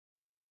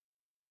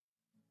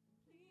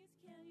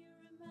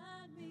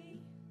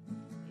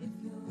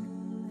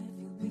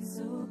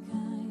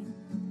mankind,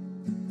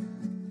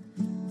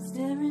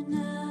 staring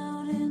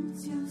out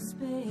into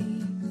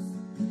space,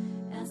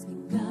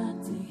 asking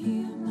God to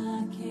hear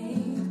my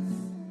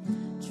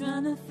case,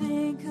 trying to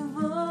think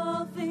of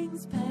all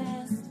things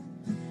past.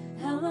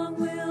 How long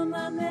will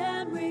my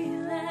memory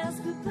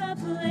last? But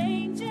purple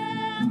angel,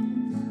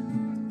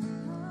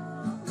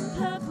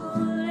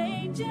 purple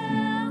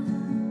angel,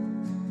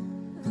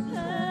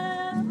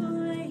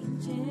 purple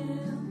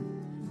angel,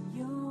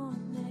 you're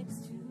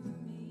next to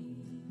me.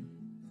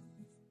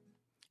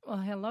 Well,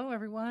 hello,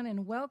 everyone,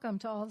 and welcome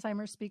to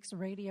Alzheimer's Speaks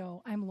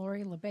Radio. I'm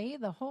Lori LeBay,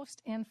 the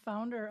host and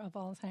founder of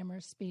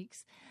Alzheimer's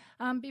Speaks.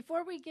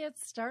 Before we get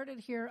started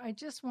here, I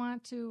just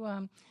want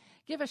to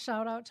give a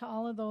shout out to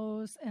all of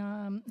those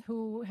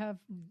who have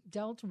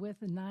dealt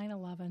with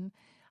 9/11.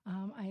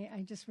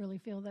 I just really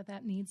feel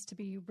that needs to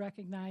be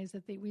recognized,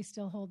 that we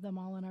still hold them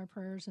all in our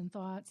prayers and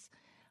thoughts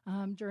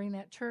during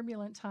that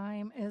turbulent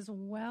time, as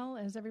well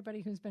as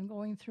everybody who's been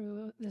going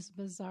through this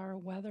bizarre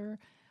weather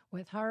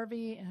with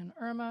Harvey and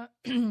Irma.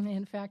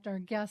 In fact, our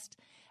guest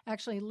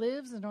actually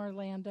lives in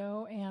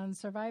Orlando and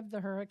survived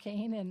the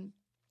hurricane, and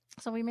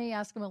so we may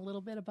ask him a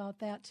little bit about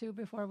that too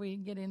before we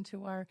get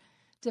into our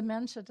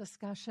dementia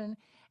discussion.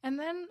 And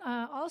then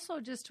also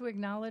just to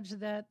acknowledge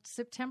that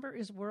September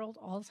is World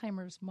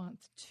Alzheimer's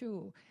Month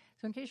too.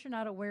 So in case you're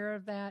not aware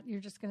of that, you're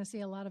just going to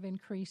see a lot of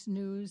increased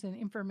news and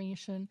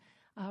information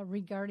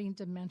regarding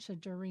dementia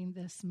during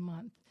this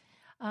month.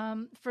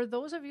 For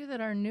those of you that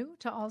are new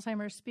to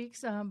Alzheimer's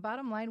Speaks,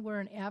 bottom line, we're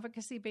an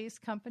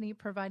advocacy-based company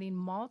providing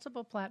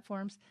multiple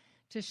platforms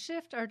to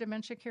shift our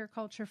dementia care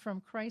culture from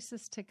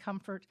crisis to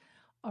comfort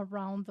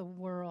around the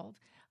world.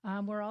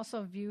 We're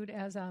also viewed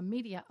as a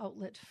media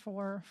outlet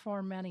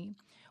for many.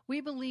 We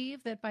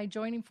believe that by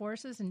joining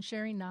forces and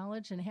sharing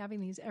knowledge and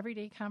having these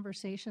everyday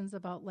conversations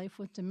about life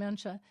with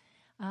dementia,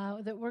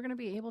 that we're going to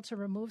be able to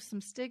remove some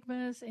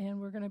stigmas,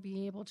 and we're going to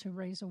be able to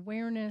raise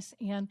awareness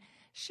and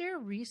share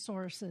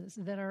resources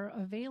that are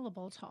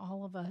available to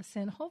all of us.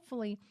 And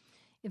hopefully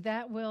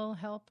that will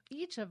help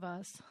each of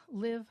us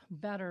live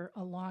better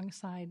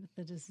alongside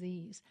the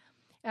disease.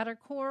 At our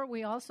core,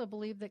 we also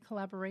believe that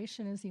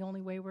collaboration is the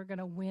only way we're going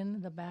to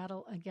win the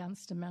battle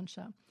against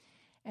dementia.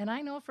 And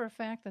I know for a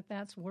fact that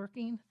that's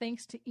working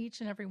thanks to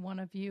each and every one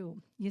of you.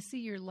 You see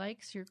your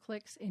likes, your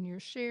clicks, and your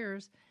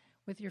shares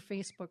with your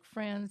Facebook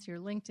friends, your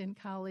LinkedIn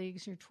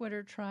colleagues, your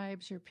Twitter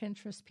tribes, your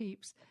Pinterest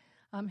peeps,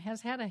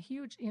 has had a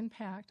huge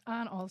impact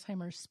on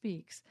Alzheimer's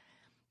Speaks.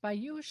 By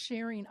you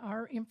sharing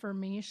our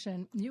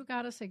information, you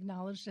got us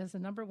acknowledged as the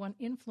 #1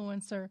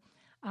 influencer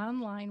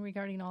online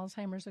regarding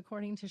Alzheimer's,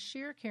 according to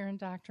ShareCare and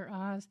Dr.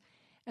 Oz.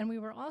 And we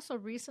were also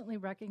recently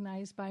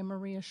recognized by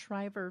Maria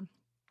Shriver,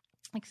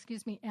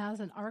 as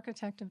an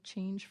architect of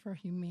change for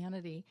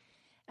humanity.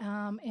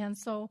 And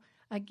so,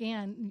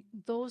 again,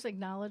 those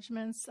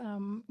acknowledgments,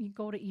 you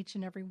go to each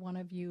and every one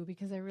of you,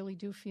 because I really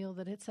do feel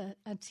that it's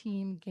a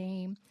team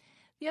game.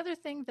 The other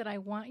thing that I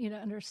want you to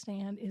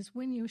understand is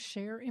when you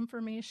share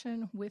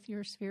information with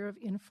your sphere of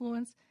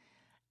influence,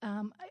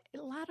 a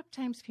lot of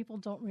times people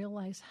don't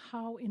realize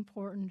how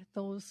important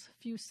those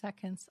few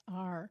seconds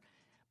are.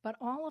 But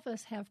all of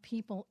us have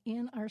people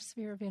in our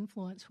sphere of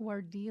influence who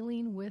are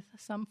dealing with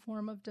some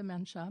form of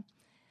dementia.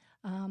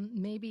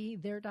 Maybe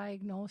they're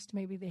diagnosed,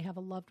 maybe they have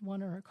a loved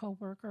one or a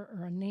coworker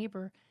or a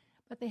neighbor,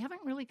 but they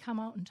haven't really come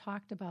out and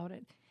talked about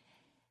it.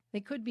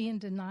 They could be in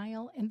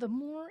denial, and the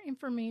more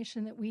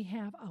information that we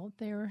have out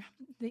there,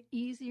 the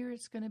easier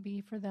it's going to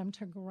be for them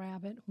to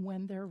grab it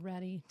when they're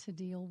ready to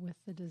deal with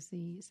the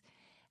disease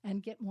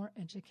and get more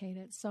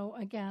educated. So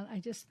again, I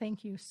just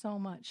thank you so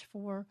much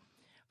for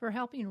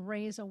helping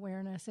raise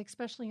awareness,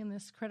 especially in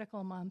this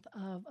critical month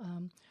of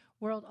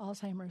World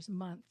Alzheimer's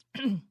Month.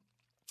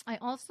 I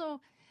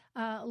also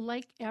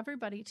like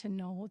everybody to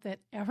know that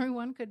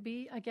everyone could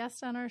be a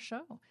guest on our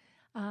show.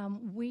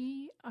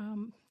 We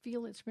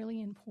feel it's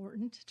really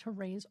important to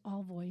raise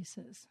all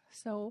voices.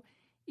 So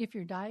if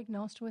you're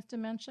diagnosed with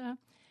dementia,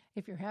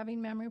 if you're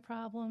having memory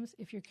problems,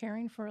 if you're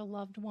caring for a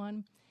loved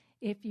one,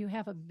 if you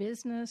have a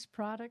business,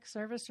 product,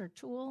 service, or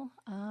tool,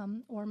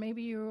 or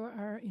maybe you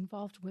are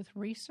involved with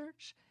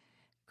research,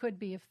 could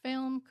be a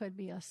film, could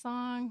be a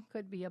song,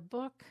 could be a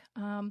book,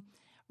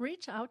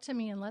 reach out to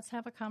me and let's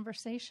have a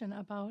conversation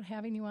about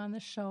having you on the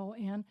show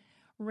and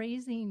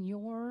raising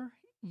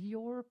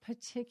your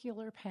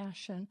particular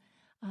passion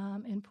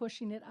and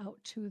pushing it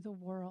out to the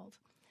world.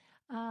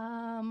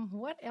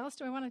 What else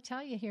do I want to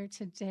tell you here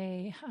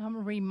today?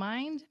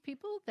 Remind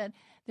people that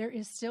there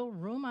is still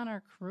room on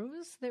our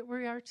cruise that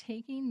we are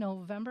taking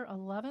November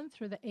 11th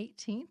through the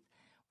 18th.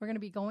 We're going to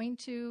be going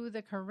to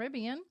the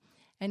Caribbean.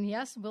 And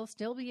yes, we'll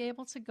still be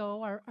able to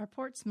go. Our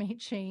ports may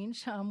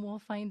change. We'll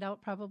find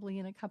out probably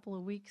in a couple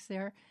of weeks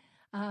there.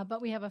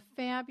 But we have a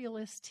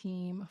fabulous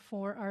team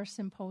for our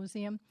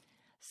symposium.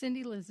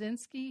 Cindy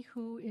Lazinski,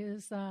 who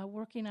is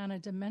working on a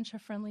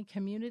dementia-friendly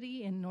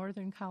community in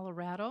northern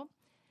Colorado.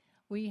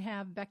 We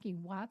have Becky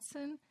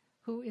Watson,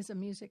 who is a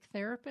music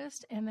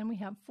therapist. And then we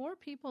have 4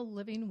 people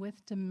living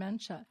with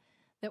dementia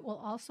that will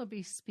also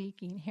be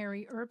speaking.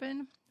 Harry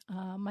Urban,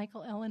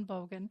 Michael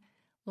Ellenbogen,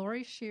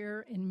 Lori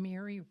Shear and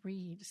Mary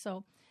Reed.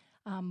 So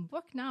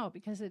book now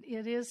because it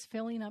is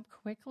filling up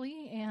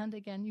quickly. And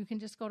again, you can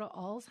just go to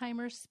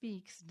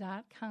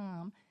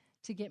alzheimersspeaks.com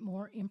to get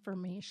more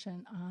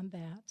information on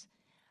that.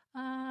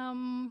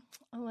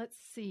 Let's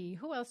see.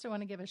 Who else do I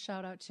want to give a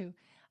shout out to?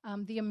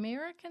 The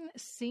American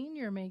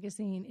Senior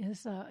Magazine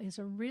is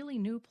a really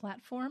new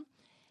platform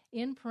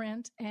in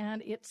print,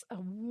 and it's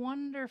a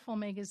wonderful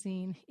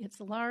magazine.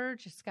 It's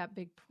large, it's got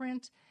big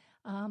print,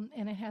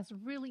 and it has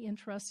really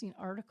interesting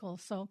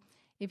articles. So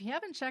if you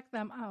haven't checked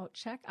them out,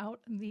 check out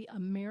the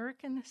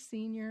American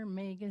Senior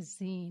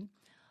Magazine.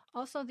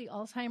 Also, the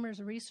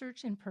Alzheimer's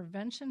Research and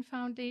Prevention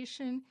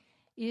Foundation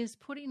is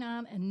putting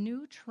on a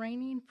new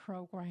training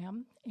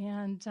program,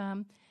 and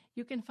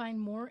you can find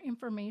more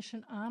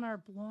information on our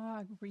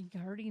blog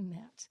regarding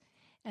that.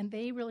 And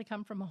they really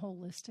come from a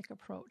holistic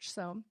approach.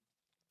 So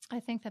I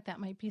think that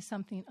might be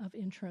something of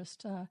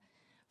interest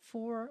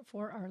for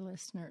our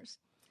listeners.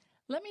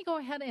 Let me go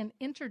ahead and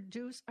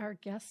introduce our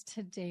guest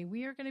today.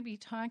 We are going to be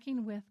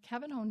talking with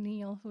Kevin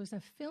O'Neill, who is a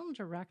film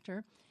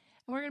director,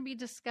 and we're going to be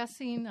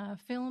discussing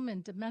film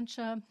and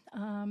dementia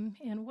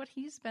and what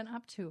he's been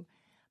up to.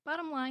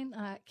 Bottom line,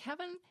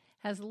 Kevin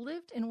has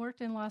lived and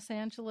worked in Los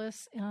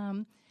Angeles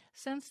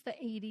since the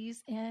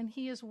 80s, and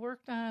he has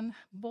worked on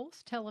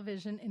both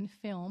television and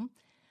film.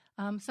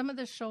 Some of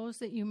the shows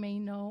that you may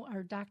know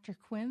are Dr.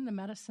 Quinn, the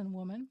Medicine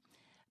Woman,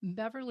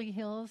 Beverly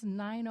Hills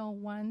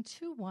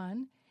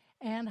 90121,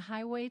 and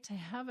Highway to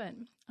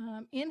Heaven.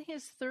 In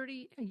his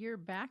 30-year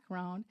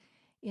background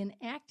in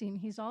acting,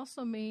 he's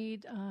also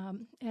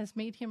has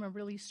made him a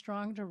really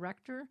strong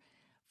director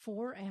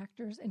for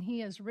actors, and he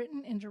has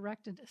written and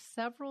directed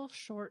several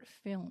short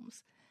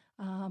films.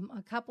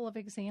 A couple of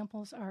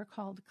examples are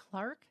called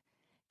Clark,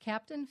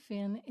 Captain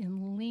Finn,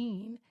 and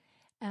Lean.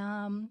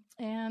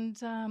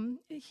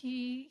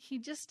 He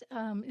just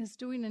is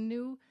doing a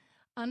new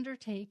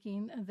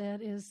undertaking that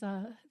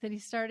he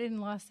started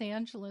in Los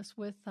Angeles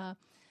with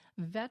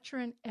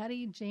veteran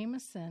Eddie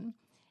Jemison.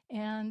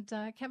 And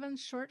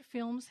Kevin's short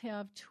films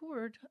have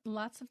toured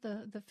lots of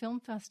the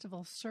film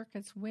festival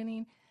circuits,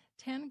 winning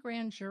 10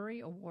 grand jury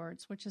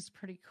awards, which is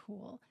pretty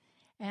cool.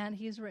 And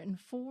he's written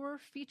 4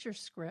 feature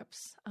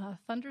scripts,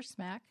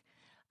 Thundersmack,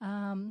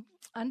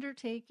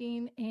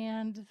 Undertaking,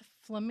 and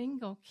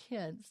Flamingo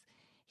Kids.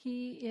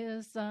 He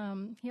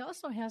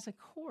also has a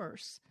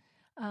course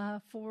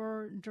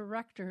for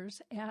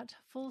directors at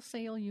Full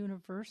Sail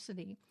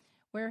University,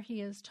 where he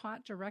has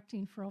taught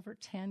directing for over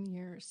 10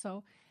 years.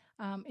 So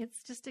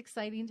it's just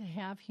exciting to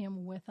have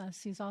him with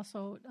us. He's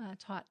also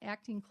taught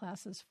acting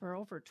classes for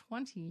over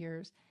 20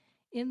 years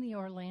in the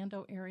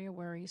Orlando area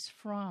where he's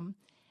from.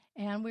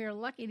 And we are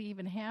lucky to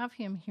even have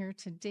him here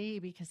today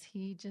because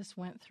he just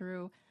went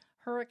through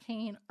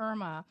Hurricane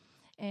Irma.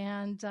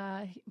 And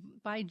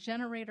by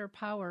generator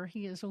power,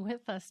 he is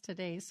with us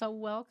today. So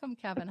welcome,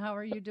 Kevin. How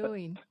are you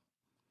doing?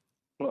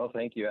 Well,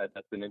 thank you.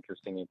 That's an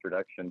interesting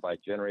introduction. By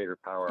generator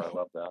power, I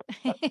love that.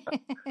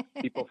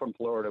 People from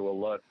Florida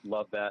will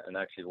love that and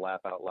actually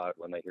laugh out loud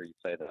when they hear you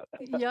say that.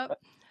 Yep.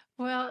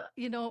 Well,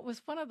 it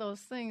was one of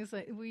those things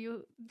that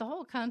the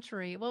whole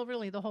country, well,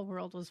 really the whole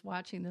world was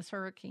watching this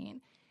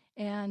hurricane.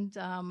 And,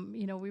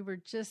 we were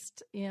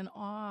just in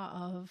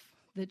awe of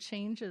the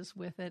changes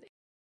with it.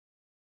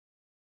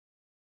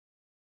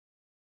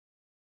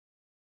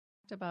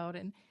 About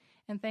and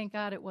thank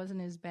God it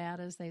wasn't as bad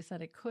as they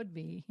said it could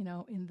be,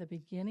 in the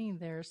beginning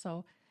there.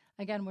 So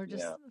again, we're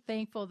just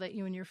thankful that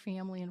you and your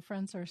family and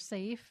friends are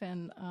safe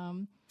and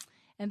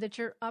that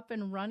you're up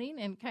and running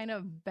and kind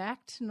of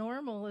back to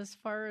normal as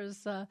far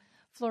as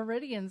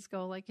Floridians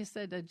go. Like you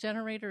said, a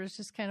generator is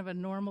just kind of a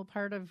normal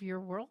part of your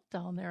world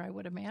down there, I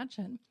would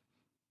imagine.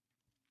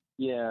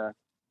 Yeah,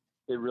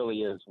 it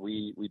really is.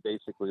 We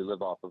basically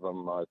live off of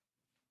them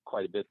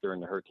quite a bit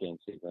during the hurricane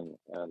season,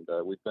 and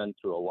we've been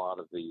through a lot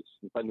of these.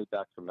 Since I moved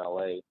back from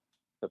LA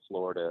to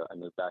Florida, I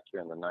moved back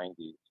here in the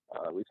 90s.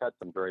 We've had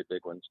some very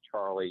big ones.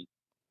 Charlie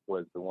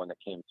was the one that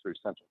came through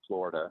Central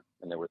Florida,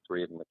 and there were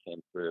 3 of them that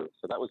came through.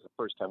 So that was the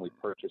first time we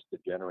purchased a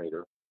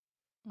generator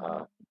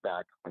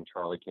back when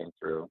Charlie came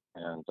through.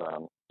 And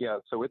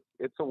so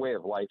it's a way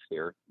of life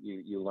here.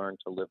 You learn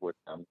to live with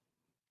them,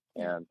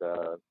 and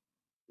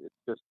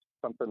it's just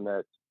something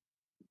that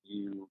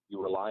you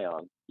rely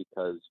on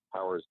because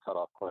power is cut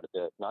off quite a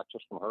bit, not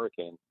just from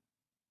hurricanes,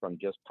 from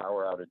just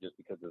power outages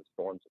because of the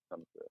storms that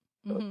come through.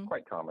 So it's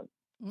quite common.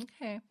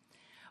 Okay.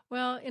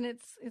 Well, and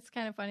it's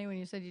kind of funny when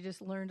you said you just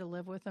learn to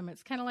live with them.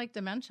 It's kind of like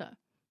dementia.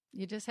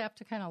 You just have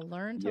to kind of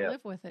learn to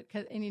live with it,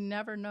 and you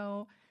never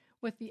know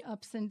with the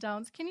ups and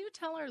downs. Can you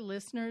tell our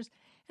listeners,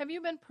 have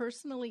you been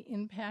personally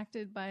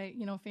impacted by,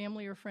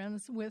 family or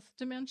friends with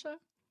dementia?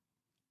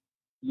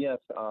 Yes,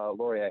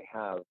 Lori, I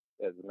have.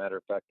 As a matter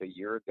of fact, a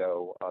year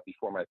ago,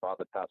 before my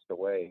father passed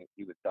away,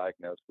 he was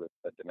diagnosed with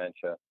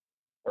dementia,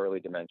 early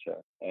dementia,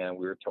 and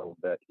we were told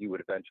that he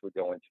would eventually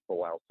go into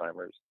full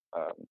Alzheimer's.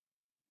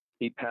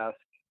 He passed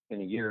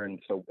in a year, and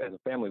so as a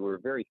family, we were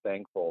very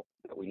thankful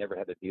that we never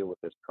had to deal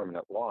with this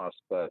permanent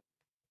loss, but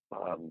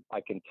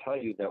I can tell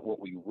you that what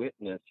we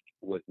witnessed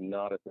was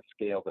not at the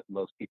scale that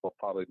most people,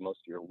 probably most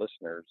of your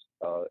listeners,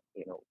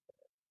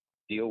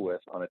 deal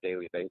with on a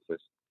daily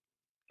basis.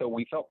 So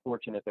we felt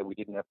fortunate that we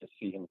didn't have to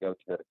see him go to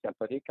that extent,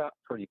 but it got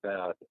pretty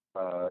bad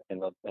in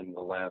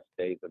the last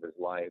days of his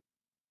life.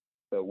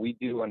 So we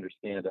do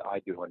understand it. I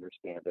do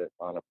understand it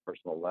on a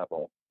personal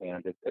level,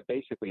 and it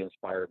basically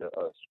inspired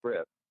a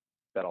script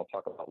that I'll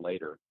talk about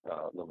later,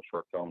 a little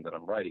short film that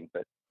I'm writing.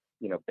 But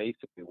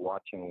basically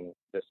watching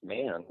this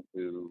man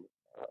who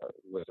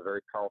was a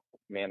very powerful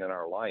man in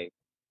our life,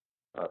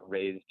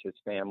 raised his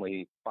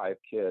family, 5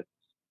 kids,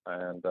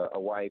 and a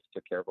wife,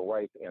 took care of a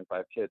wife and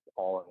 5 kids,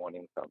 all on one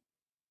income.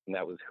 And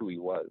that was who he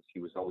was.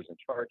 He was always in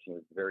charge. He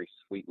was a very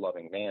sweet,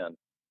 loving man.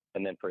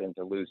 And then for him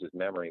to lose his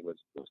memory was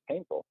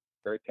painful,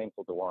 very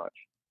painful to watch.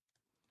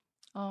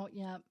 Oh,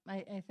 yeah.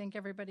 I think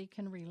everybody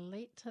can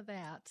relate to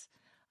that.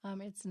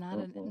 It's not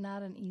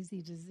not an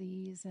easy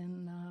disease,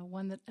 and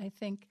one that I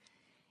think,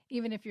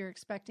 even if you're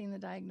expecting the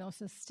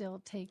diagnosis,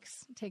 still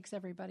takes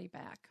everybody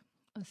back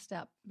a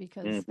step,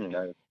 because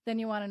then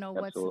you want to know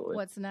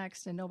what's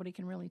next, and nobody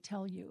can really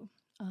tell you,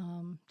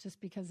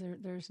 just because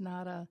there's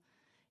not a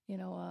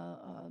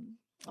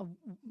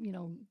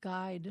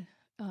guide,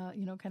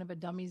 kind of a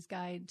dummy's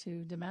guide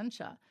to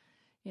dementia,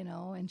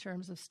 in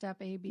terms of step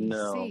A, B,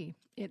 C.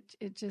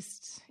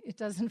 It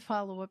doesn't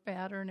follow a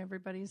pattern.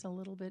 Everybody's a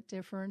little bit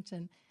different.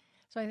 And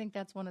so I think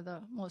that's one of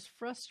the most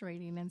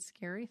frustrating and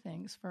scary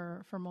things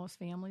for most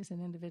families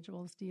and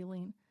individuals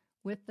dealing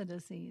with the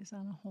disease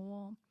on a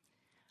whole.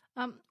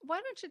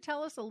 Why don't you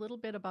tell us a little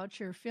bit about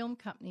your film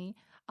company,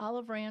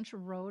 Olive Ranch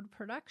Road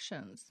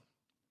Productions?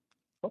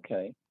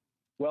 Okay.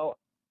 Well,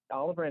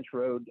 Olive Ranch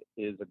Road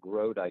is a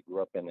road I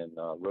grew up in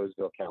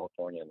Roseville,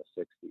 California in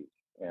the 60s.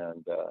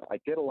 And I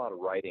did a lot of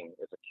writing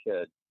as a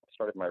kid. I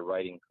started my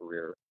writing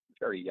career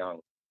very young,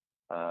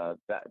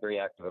 very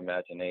active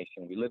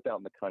imagination. We lived out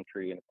in the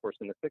country. And, of course,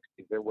 in the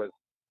 60s, there were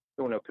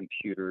no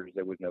computers.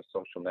 There was no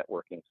social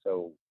networking.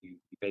 So you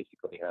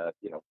basically had,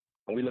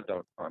 and we lived on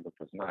a farm, which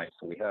was nice.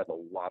 So we had a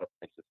lot of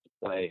places to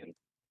play. And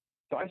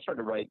so I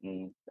started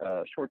writing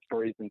short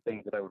stories and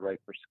things that I would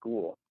write for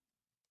school.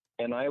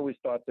 And I always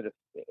thought that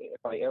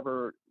if I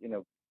ever,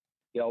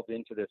 delved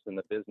into this in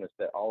the business,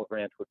 that Olive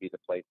Ranch would be the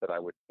place that I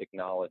would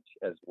acknowledge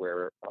as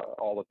where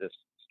all of this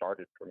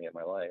started for me in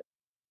my life.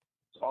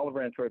 So Olive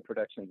Ranch Road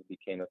Productions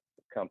became a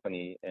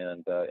company,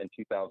 and in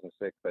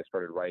 2006, I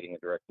started writing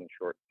and directing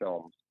short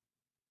films.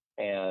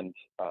 And,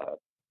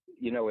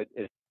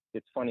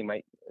 it's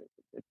funny,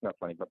 it's not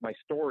funny, but my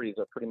stories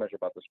are pretty much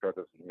about the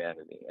struggles of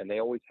humanity, and they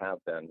always have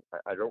been.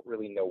 I don't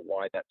really know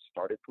why that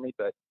started for me,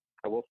 but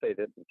I will say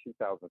that in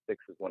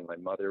 2006 was when my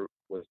mother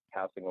was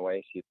passing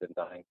away. She had been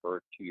dying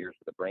for 2 years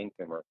with a brain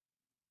tumor.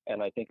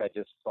 And I think I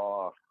just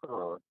saw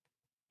her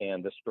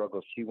and the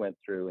struggles she went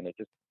through, and it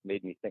just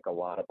made me think a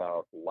lot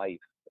about life.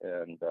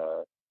 And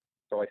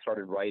so I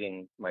started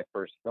writing my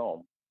first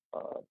film,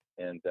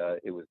 and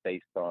it was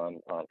based on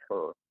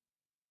her.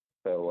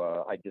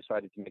 So I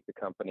decided to make the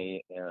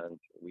company, and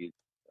we,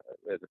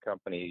 as a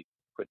company,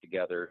 put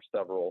together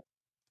several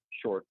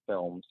short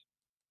films.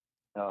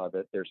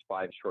 That there's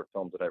 5 short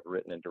films that I've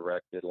written and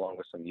directed, along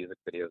with some music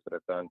videos that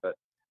I've done. But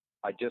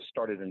I just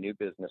started a new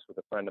business with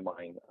a friend of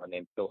mine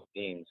named Phil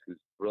Deans, who's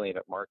brilliant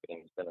at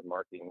marketing. He's been in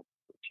marketing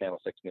for Channel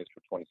 6 News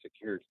for 26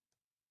 years.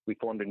 We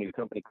formed a new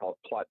company called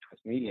Plot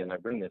Twist Media, and I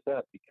bring this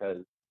up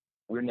because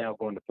we're now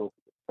going to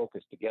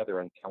focus together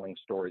on telling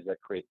stories that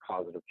create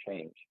positive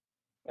change.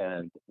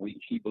 And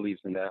he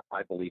believes in that,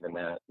 I believe in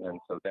that, and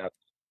so that's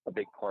a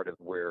big part of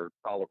where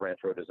Olive Ranch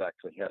Road is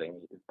actually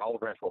heading.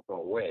 Olive Ranch will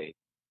go away,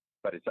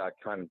 but it's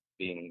kind of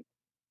being,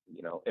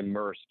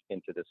 immersed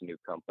into this new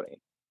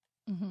company.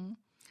 Mm-hmm.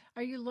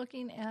 Are you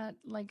looking at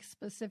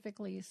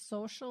specifically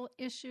social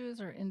issues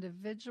or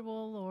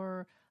individual,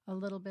 or a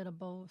little bit of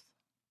both?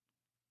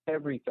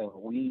 Everything.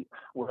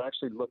 We're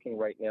actually looking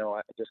right now.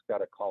 I just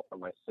got a call from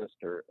my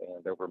sister,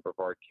 and over in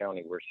Brevard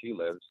County where she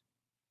lives,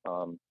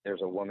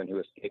 there's a woman who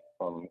escaped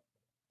from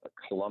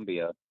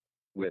Colombia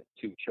with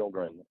 3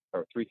 children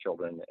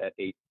at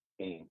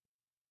 18.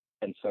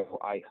 And so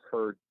I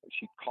heard,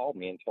 she called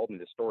me and told me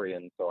the story,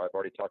 and so I've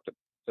already talked to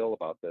Phil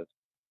about this.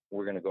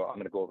 I'm going to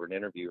go over and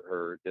interview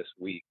her this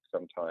week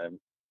sometime,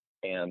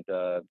 and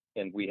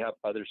we have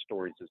other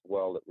stories as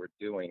well that we're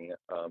doing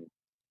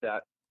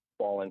that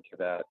fall into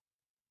that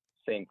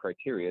same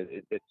criteria.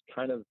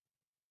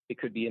 It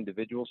could be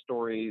individual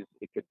stories,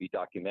 it could be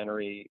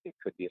documentary, it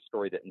could be a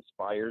story that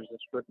inspires a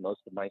script.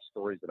 Most of my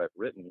stories that I've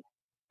written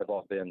have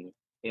all been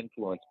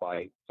influenced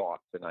by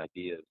thoughts and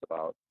ideas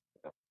about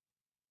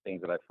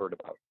things that I've heard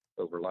about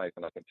over life,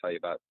 and I can tell you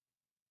about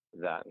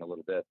that in a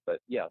little bit. But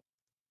yeah,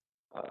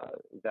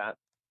 that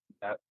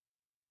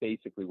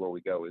basically where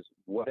we go is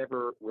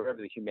wherever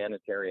the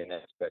humanitarian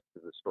aspect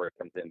of the story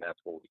comes in, that's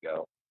where we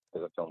go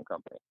as a film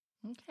company.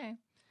 Okay.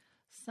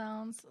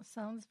 Sounds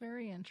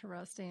very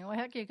interesting. Well,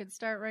 heck, you could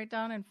start right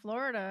down in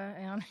Florida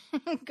and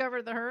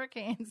cover the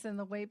hurricanes and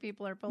the way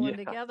people are pulling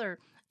together,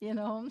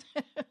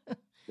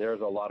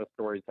 There's a lot of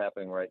stories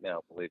happening right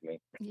now, believe me.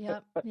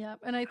 Yep.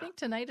 And I think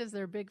tonight is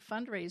their big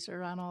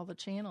fundraiser on all the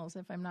channels,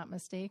 if I'm not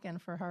mistaken,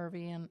 for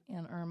Harvey and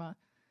Irma.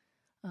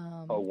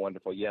 Oh,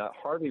 wonderful. Yeah,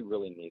 Harvey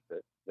really needs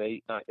it.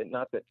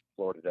 Not that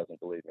Florida doesn't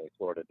believe me,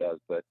 Florida does,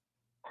 but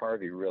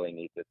Harvey really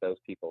needs it. Those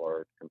people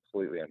are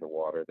completely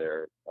underwater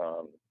there.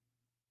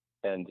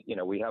 And,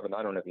 we haven't,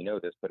 I don't know if you know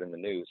this, but in the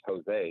news,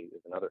 Jose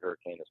is another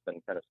hurricane that's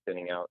been kind of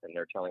spinning out, and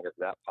they're telling us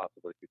that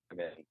possibly could come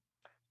in.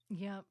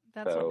 Yeah,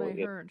 that's what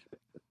I heard.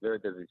 It's very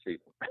busy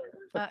season.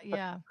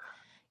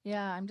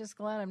 Yeah, I'm just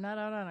glad I'm not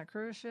out on a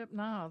cruise ship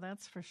now,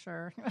 that's for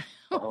sure.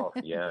 Oh,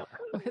 yeah.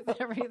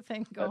 With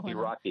everything going. That'd be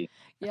rocky.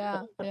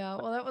 Yeah.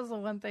 Well, that was the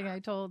one thing I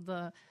told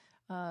the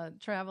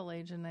travel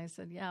agent. I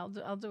said, yeah,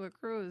 I'll do a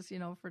cruise,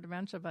 for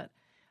dementia, but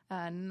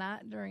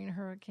not during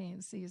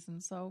hurricane season.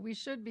 So we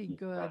should be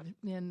good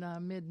in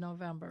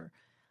mid-November.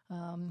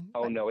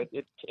 No,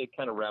 it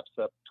kind of wraps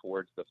up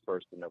towards the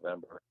 1st of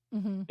November.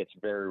 Mm-hmm. It's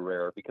very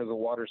rare because the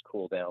waters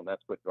cool down.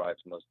 That's what drives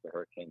most of the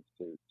hurricanes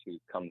to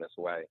come this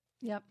way.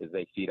 Yep. Is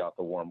they feed off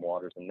the warm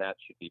waters, and that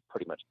should be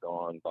pretty much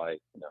gone by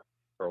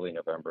early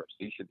November.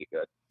 So you should be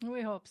good.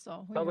 We hope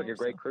so. Sounds like a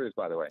great cruise,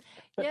 by the way.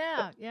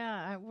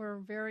 Yeah. We're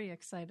very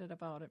excited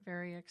about it.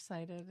 Very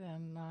excited,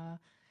 and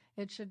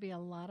it should be a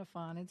lot of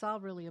fun. It's all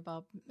really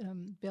about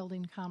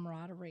building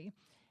camaraderie.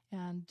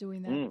 And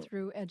doing that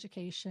through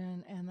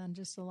education, and then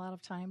just a lot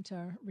of time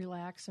to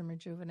relax and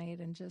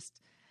rejuvenate, and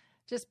just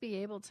be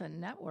able to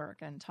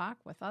network and talk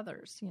with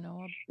others,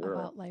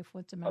 about life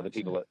with dementia. Other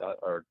people that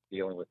are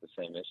dealing with the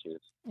same issues.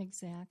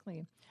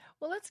 Exactly.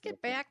 Well, let's get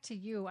back to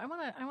you. I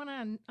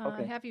want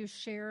to have you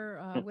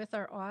share with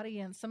our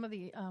audience some of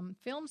the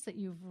films that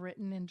you've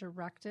written and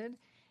directed,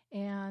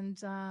 and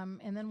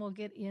then we'll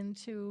get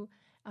into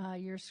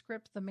your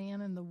script, The Man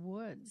in the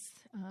Woods,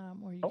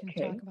 where you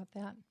can talk about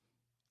that.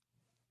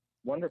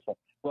 Wonderful.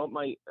 Well,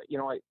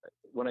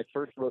 when I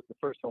first wrote, the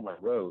first film I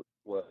wrote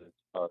was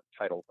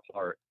titled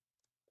Clark,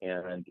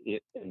 and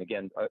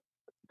again,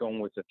 going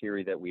with the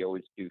theory that we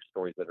always do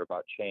stories that are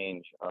about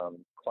change.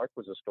 Clark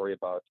was a story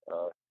about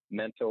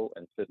mental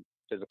and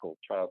physical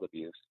child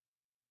abuse,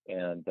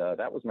 and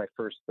that was my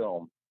first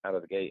film out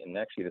of the gate. And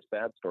actually, the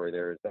sad story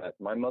there is that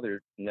my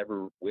mother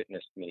never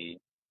witnessed the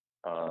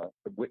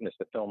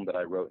film that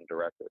I wrote and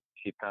directed.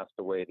 She passed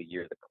away the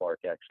year that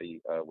Clark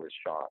actually was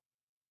shot.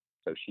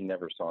 So she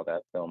never saw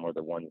that film or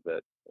the ones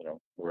that,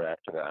 were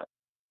after that.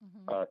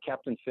 Mm-hmm.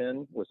 Captain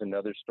Finn was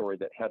another story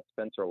that had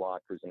Spencer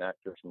Locke, who's an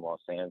actor from Los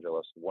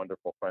Angeles, a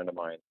wonderful friend of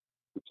mine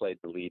who played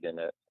the lead in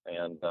it.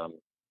 And the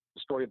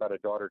story about a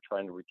daughter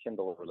trying to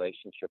rekindle a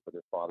relationship with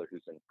her father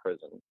who's in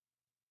prison.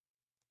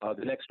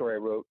 The next story I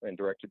wrote and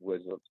directed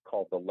was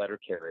called The Letter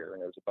Carrier,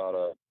 and it was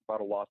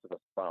about a loss of a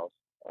spouse,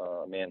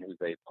 a man who's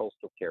a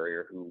postal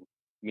carrier who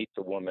meets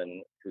a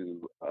woman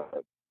who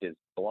is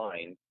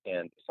blind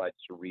and decides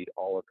to read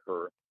all of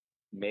her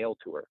mail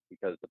to her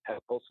because the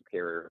postal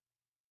carrier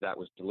that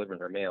was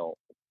delivering her mail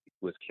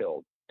was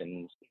killed,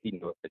 and he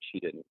knew it, but she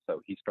didn't. So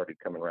he started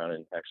coming around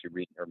and actually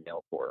reading her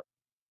mail for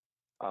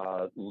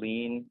her.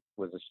 Lean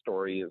was a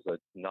story, is a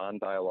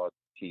non-dialogue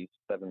piece,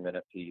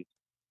 7-minute piece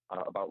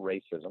about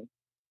racism.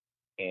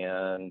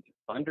 And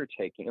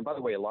Undertaking, and by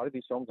the way, a lot of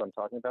these films I'm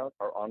talking about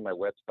are on my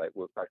website,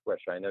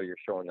 which I know you're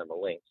showing them a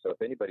link. So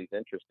if anybody's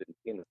interested in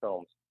seeing the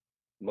films,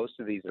 most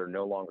of these are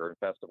no longer in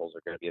festivals,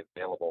 are going to be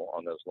available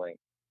on those links.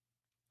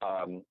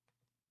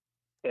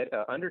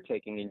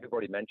 Undertaking, and you've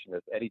already mentioned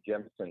this, Eddie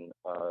Jemison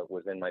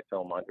was in my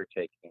film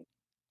Undertaking,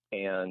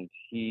 and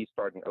he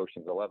starred in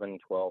Ocean's 11,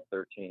 12,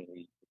 13.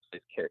 He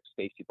plays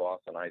Stacy Boss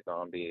on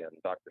iZombie and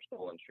Dr.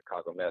 Stoll in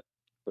Chicago Med.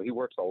 So he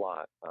works a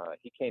lot.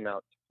 He came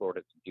out to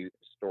Florida to do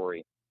the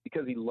story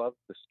because he loved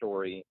the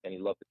story and he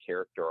loved the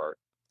character art.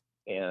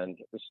 And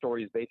the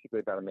story is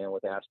basically about a man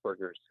with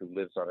Asperger's who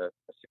lives on a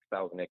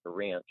 6,000-acre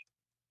ranch,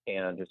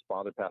 and his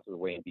father passes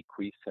away and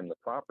bequeaths him the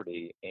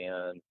property,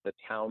 and the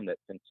town that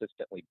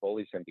consistently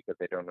bullies him because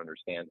they don't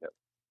understand him.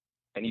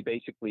 And he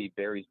basically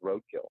buries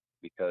roadkill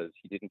because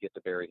he didn't get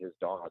to bury his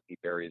dog. He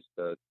buries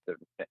the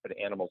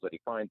animals that he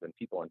finds, and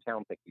people in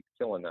town think he's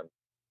killing them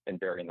and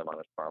burying them on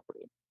his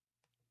property.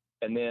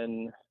 And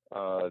then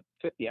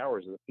 50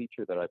 Hours is a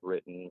feature that I've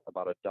written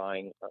about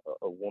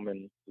a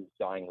woman who's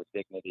dying with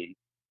dignity.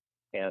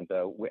 And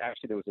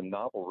actually, there was a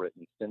novel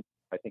written since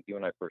I think you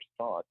and I first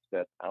talked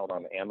that's out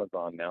on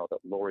Amazon now that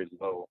Lori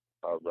Lowe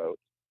wrote.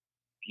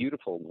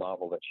 Beautiful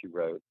novel that she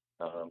wrote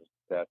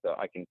that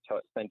I can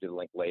send you the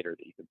link later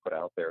that you can put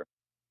out there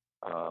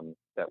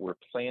that we're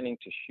planning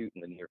to shoot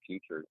in the near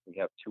future. We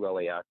have 2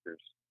 LA actors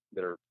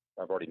that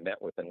I've already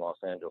met with in Los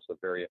Angeles, so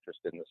very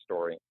interested in the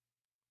story.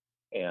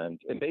 And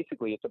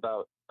basically, it's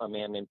about a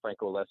man named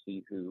Franco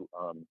Alessi who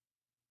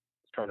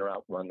is trying to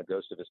outrun the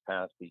ghost of his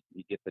past. He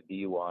gets a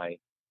DUI,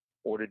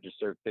 ordered to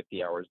serve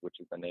 50 hours, which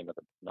is the name of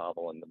the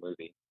novel and the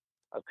movie,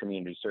 of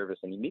community service.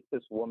 And you meet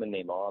this woman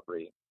named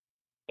Aubrey,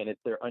 and it's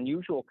their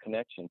unusual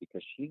connection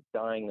because she's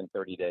dying in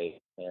 30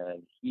 days,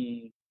 and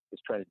he is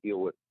trying to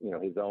deal with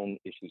his own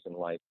issues in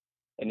life.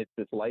 And it's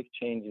this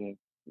life-changing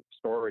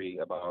story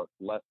about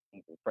lessons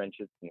and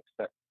friendships and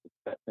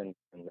acceptance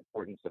and the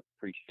importance of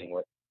appreciating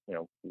what,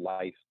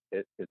 life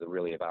is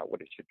really about,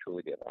 what it should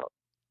truly be about.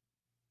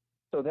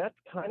 So that's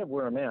kind of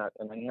where I'm at,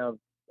 and I have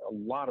a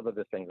lot of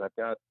other things. I've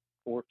got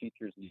 4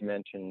 features you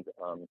mentioned,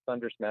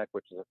 Thundersmack,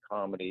 which is a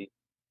comedy.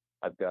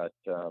 I've got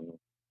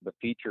the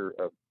feature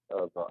of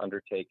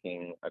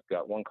Undertaking. I've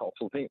got one called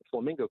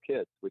Flamingo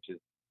Kids, which is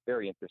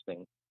very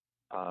interesting.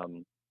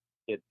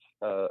 It's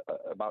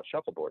about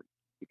shuffleboard,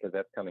 because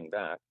that's coming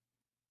back.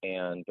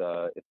 And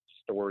it's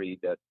a story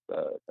that's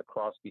a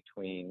cross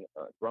between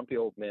Grumpy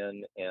Old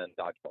Men and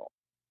Dodgeball.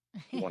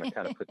 You want to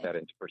kind of put that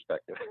into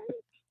perspective.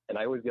 And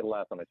I always get a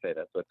laugh when I say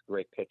that, so it's a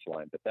great pitch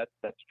line. But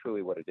that's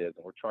truly what it is.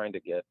 And we're trying to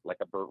get like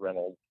a Burt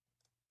Reynolds,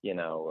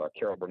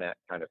 Carol Burnett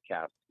kind of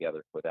cast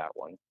together for that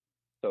one.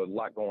 So a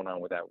lot going on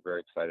with that. We're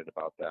very excited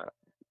about that.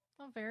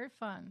 Oh, very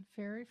fun,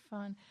 very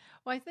fun.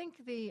 Well, I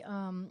think the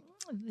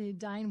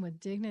Dying with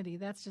Dignity,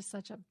 that's just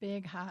such a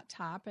big hot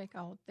topic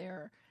out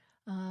there.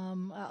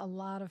 A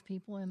lot of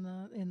people in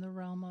the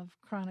realm of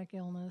chronic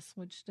illness,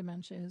 which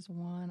dementia is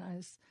one,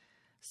 is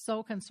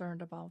so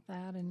concerned about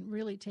that, and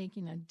really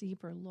taking a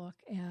deeper look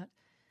at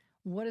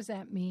what does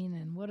that mean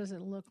and what does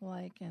it look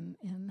like, and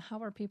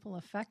how are people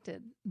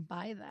affected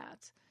by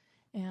that,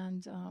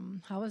 and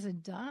how is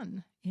it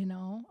done?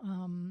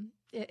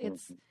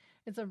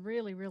 It's a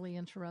really, really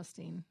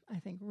interesting, I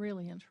think,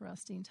 really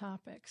interesting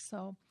topic.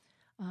 So,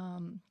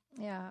 I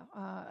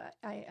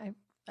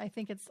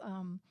think it's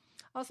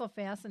also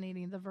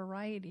fascinating, the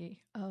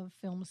variety of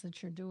films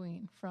that you're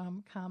doing,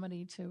 from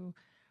comedy to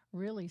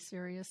really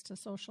serious to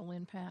social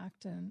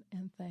impact and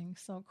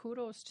things. So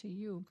kudos to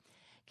you.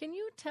 Can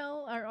you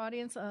tell our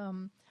audience a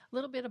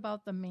little bit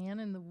about The Man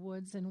in the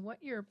Woods and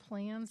what your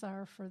plans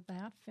are for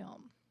that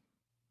film?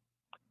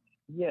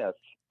 Yes.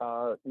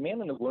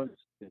 Man in the Woods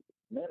is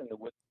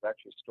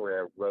actually a story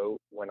I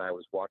wrote when I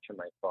was watching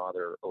my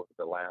father over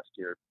the last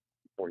year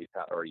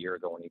a year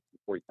ago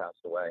before he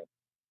passed away.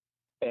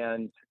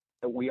 And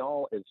we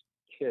all, as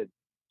kids,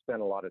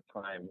 spent a lot of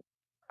time,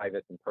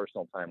 private and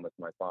personal time, with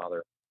my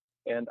father.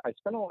 And I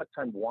spent a lot of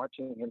time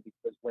watching him,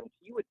 because when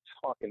he would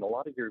talk, and a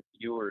lot of your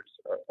viewers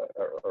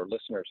or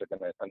listeners are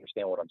going to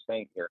understand what I'm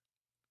saying here,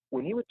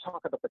 when he would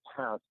talk about the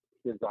past,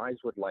 his eyes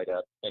would light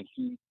up, and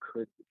he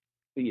could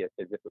see it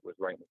as if it was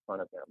right in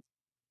front of him.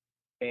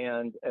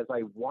 And as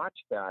I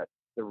watched that,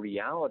 the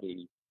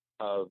reality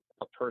of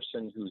a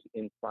person who's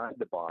inside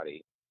the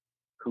body,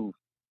 who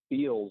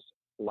feels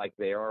like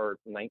they are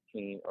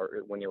 19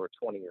 or when they were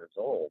 20 years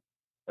old,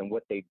 and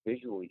what they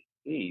visually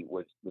see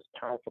was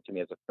powerful to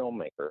me as a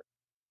filmmaker.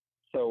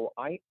 So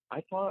I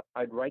thought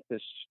I'd write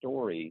this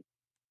story,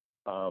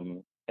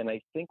 and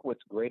I think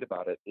what's great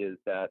about it is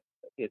that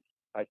it's,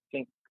 I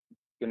think,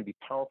 going to be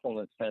powerful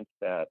in the sense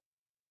that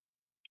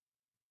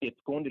it's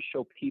going to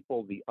show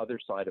people the other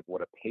side of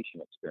what a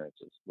patient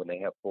experiences when they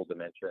have full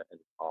dementia and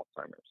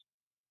Alzheimer's.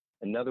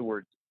 In other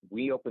words,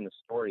 we open the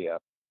story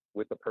up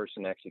with the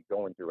person actually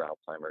going through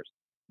Alzheimer's,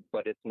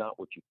 but it's not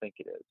what you think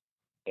it is.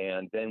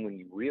 And then when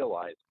you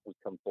realize, we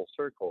come full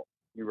circle,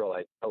 you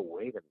realize, oh,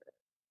 wait a minute,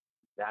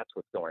 that's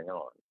what's going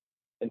on.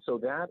 And so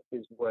that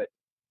is what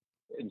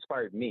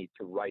inspired me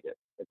to write it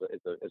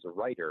as a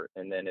writer.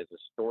 And then as a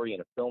story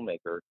and a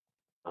filmmaker,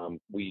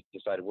 we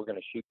decided we're going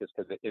to shoot this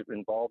because it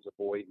involves a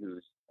boy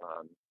who's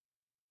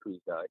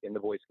in the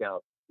Boy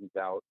Scouts. He's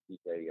a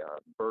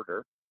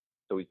birder.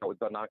 So he's out with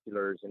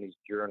binoculars, and he's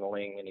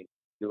journaling, and he's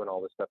doing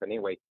all this stuff. And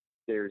anyway,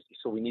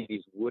 so we need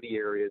these woody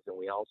areas, and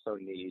we also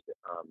need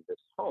this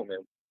home.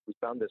 And we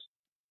found this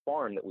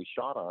farm that we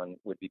shot on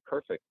would be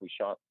perfect. We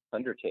shot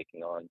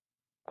Undertaking on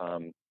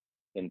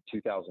in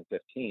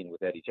 2015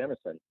 with Eddie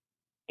Jemison.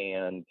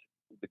 And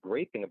the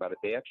great thing about it,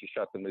 they actually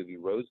shot the movie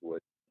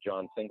Rosewood,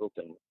 John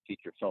Singleton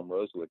feature film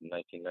Rosewood, in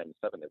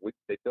 1997.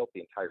 They built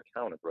the entire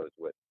town of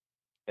Rosewood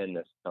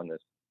on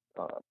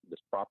this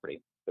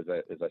property, as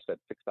I said,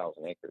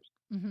 6,000 acres.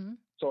 Mm-hmm.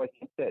 So I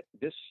think that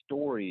this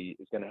story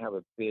is going to have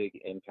a big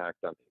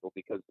impact on people,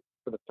 because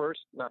for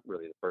not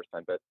really the first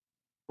time, but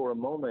for a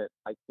moment,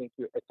 I think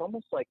it's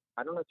almost like,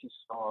 I don't know if you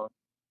saw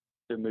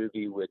the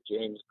movie with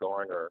James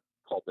Garner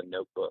called The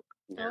Notebook,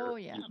 where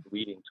he's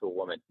reading to a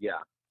woman. Yeah.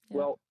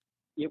 Well,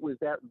 it was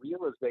that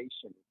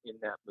realization in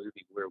that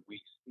movie where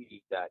we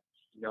see that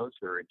he knows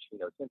her and she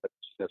knows him, but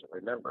she doesn't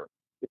remember.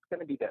 It's going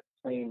to be that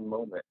same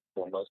moment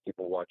for most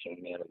people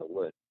watching Man in the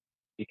Woods,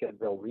 because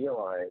they'll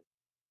realize,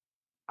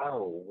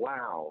 oh,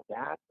 wow,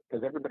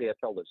 because everybody I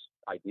tell this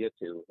idea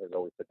to has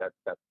always said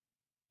that's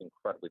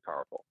incredibly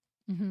powerful.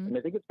 Mm-hmm. And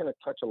I think it's going to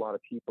touch a lot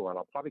of people, and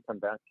I'll probably come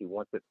back to you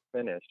once it's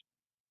finished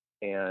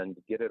and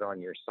get it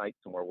on your site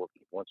somewhere where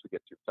people, once we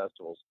get through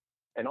festivals,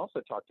 and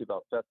also talk to you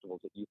about festivals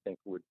that you think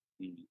would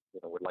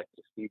like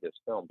to see this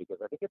film, because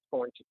I think it's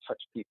going to touch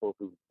people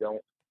who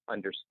don't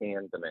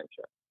understand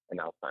dementia and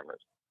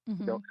Alzheimer's,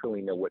 who don't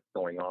truly know what's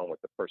going on with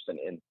the person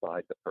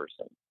inside the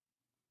person.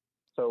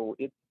 So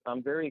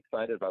I'm very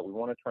excited about it. We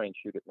want to try and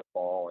shoot it in the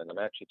fall, and I'm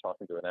actually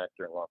talking to an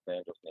actor in Los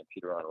Angeles named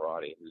Peter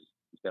Onorati, who's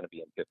going to be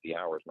in 50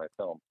 Hours, my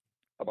film,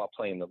 about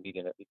playing the lead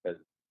in it, because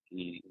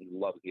he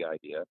loves the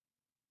idea.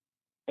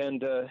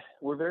 And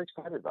we're very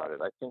excited about it.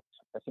 I think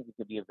it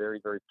could be a very,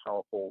 very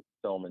powerful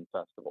film in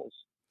festivals.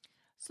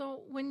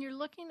 So when you're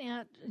looking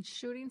at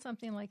shooting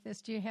something like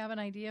this, do you have an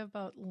idea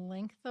about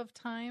length of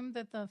time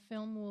that the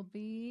film will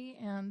be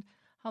and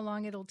how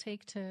long it'll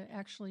take to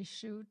actually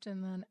shoot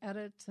and then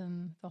edit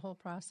and the whole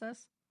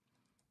process?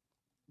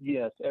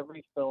 Yes,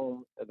 every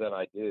film that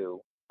I do,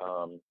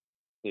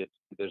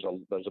 there's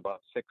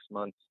about 6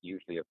 months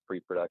usually of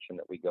pre-production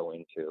that we go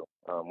into.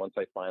 Once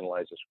I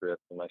finalize a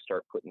script and I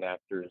start putting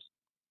actors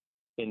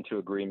into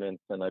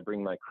agreements and I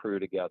bring my crew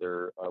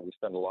together, we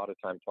spend a lot of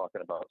time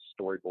talking about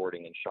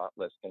storyboarding and shot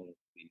listing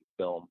the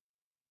film.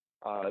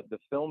 The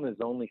film is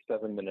only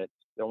 7 minutes,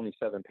 only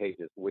 7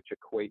 pages, which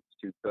equates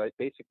to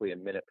basically a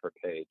minute per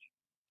page.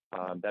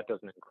 That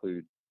doesn't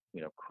include,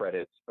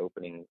 credits,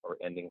 opening or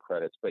ending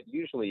credits, but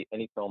usually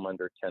any film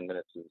under 10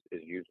 minutes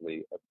is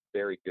usually a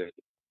very good,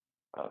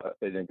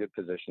 in a good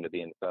position to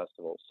be in the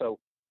festival. So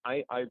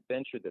I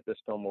ventured that this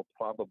film will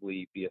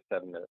probably be a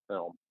 7-minute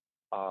film.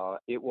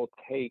 It will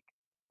take,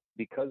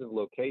 because of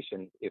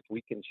location, if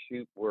we can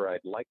shoot where I'd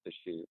like to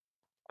shoot,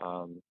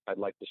 I'd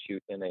like to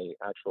shoot in a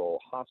actual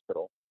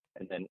hospital,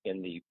 and then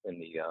in the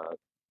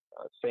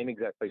same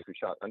exact place we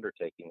shot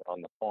Undertaking,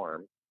 on the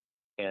farm,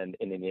 and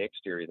in the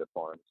exterior of the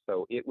farm.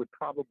 So it would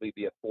probably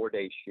be a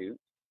 4-day shoot,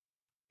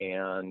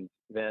 and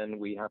then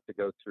we have to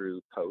go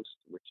through post,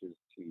 which is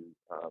to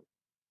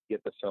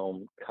get the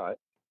film cut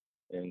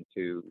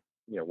into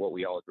what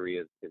we all agree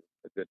is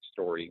a good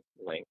story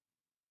length.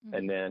 Mm-hmm.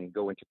 And then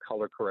go into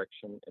color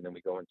correction, and then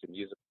we go into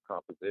musical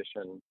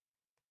composition,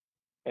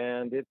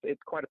 and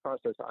it's quite a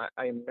process.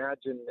 I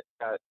imagine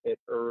at the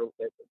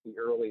earliest,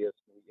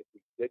 if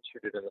we did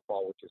shoot it in the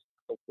fall, which is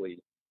hopefully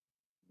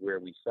where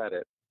we set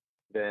it,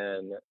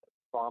 then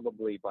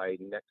probably by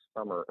next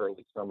summer,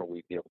 early summer,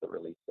 we'd be able to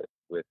release it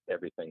with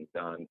everything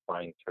done,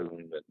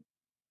 fine-tuned,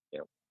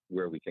 and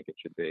where we think it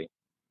should be.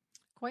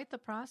 Quite the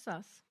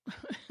process.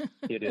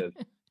 It is.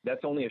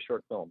 That's only a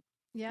short film.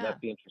 Yeah.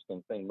 That's the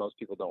interesting thing. Most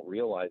people don't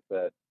realize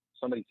that.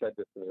 Somebody said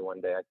this to me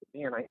one day. I said,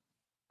 man,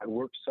 I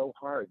worked so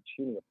hard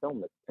shooting a film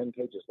that's 10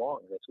 pages long.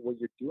 And they said, well,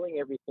 you're doing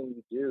everything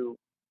you do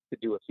to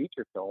do a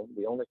feature film.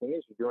 The only thing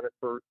is you're doing it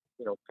for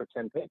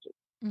 10 pages.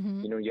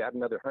 Mm-hmm. You add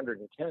another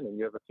 110 and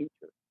you have a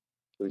feature.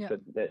 So he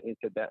said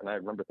that, and I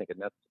remember thinking,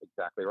 that's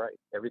exactly right.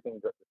 The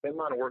same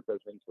amount of work goes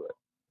into it.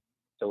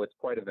 So it's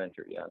quite a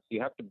venture, yeah. So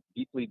you have to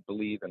deeply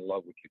believe and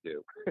love what you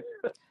do.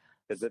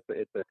 Because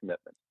it's a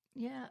commitment.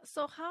 Yeah.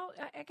 So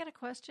I got a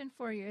question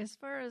for you. As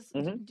far as,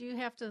 do you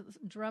have to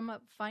drum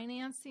up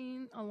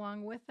financing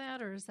along with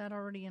that, or is that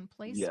already in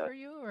place for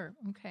you? Or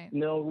okay.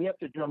 No, we have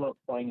to drum up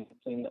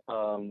financing,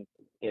 and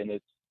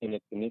it's an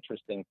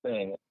interesting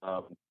thing.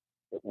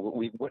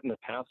 What in the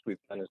past we've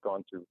done is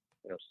gone through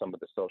some of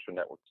the social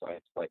network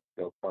sites like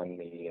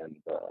GoFundMe and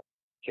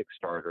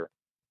Kickstarter,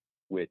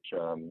 which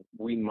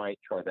we might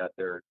try that.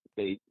 They're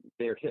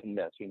hit and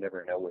miss. You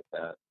never know with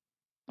that.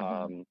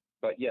 Mm-hmm.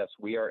 But yes,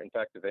 we are. In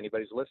fact, if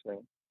anybody's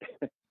listening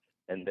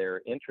and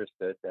they're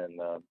interested, then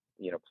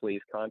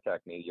please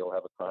contact me. You'll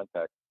have a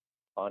contact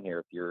on here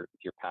if you're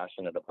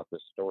passionate about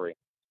this story.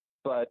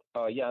 But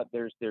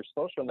there's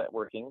social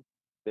networking.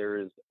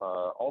 There's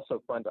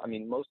also fund. I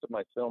mean, most of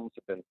my films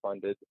have been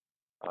funded.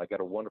 I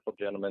got a wonderful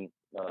gentleman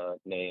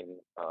named.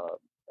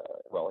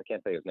 Well, I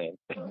can't say his name.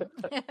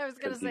 I was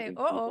going to say,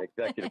 he's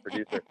executive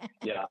producer.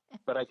 Yeah,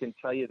 but I can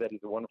tell you that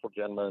he's a wonderful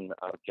gentleman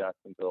out of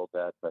Jacksonville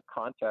that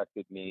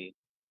contacted me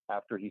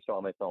after he saw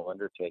my film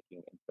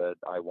Undertaking and said,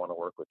 I want to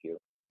work with you.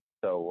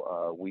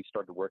 So we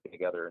started working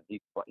together, and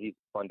he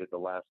funded the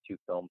last 2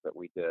 films that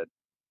we did,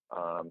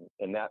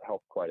 and that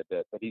helped quite a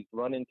bit. But he's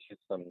run into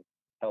some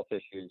health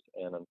issues,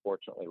 and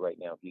unfortunately right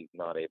now he's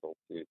not able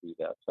to do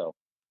that. So,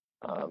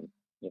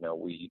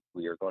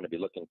 we are going to be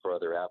looking for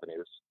other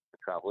avenues to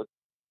travel.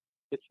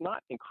 It's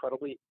not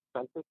incredibly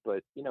expensive,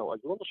 but, a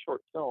little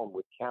short film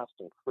with cast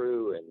and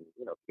crew and, if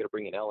you're going to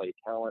bring in LA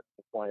talent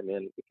to fly them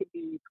in, it could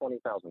be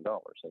 $20,000,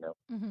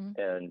 Mm-hmm.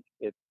 And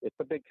it's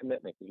a big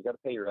commitment because you got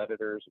to pay your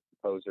editors,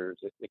 composers.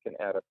 It can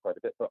add up quite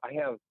a bit. So I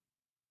have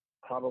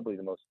probably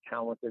the most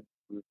talented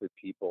group of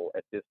people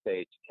at this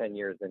stage, 10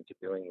 years into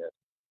doing this,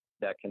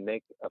 that can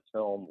make a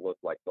film look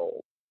like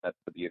gold. That's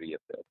the beauty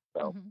of this.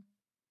 So,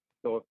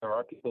 So if there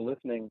are people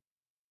listening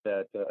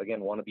that,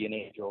 again, want to be an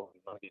angel,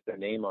 want to get their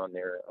name on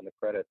the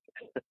credits,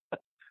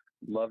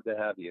 love to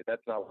have you.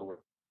 That's not what we're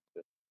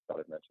just thought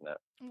I'd mention that.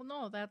 Well,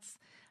 no, that's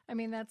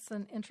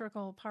an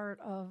integral part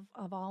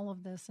of all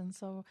of this. And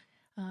so,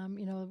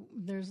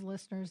 there's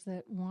listeners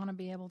that want to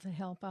be able to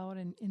help out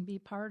and be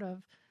part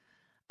of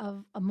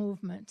a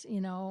movement,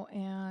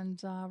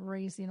 and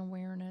raising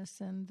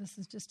awareness. And this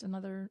is just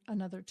another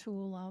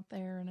tool out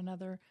there and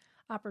another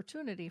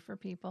opportunity for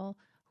people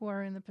who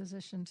are in the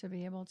position to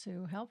be able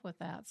to help with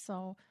that.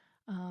 So,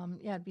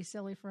 it'd be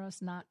silly for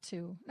us not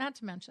to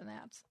mention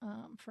that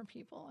for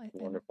people.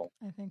 Wonderful.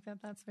 I think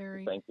that's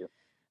very, thank you.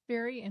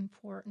 Very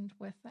important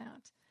with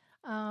that.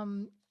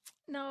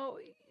 Now,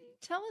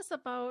 tell us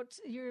about,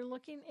 you're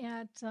looking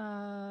at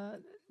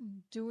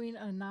doing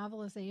a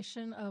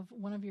novelization of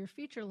one of your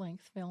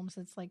feature-length films.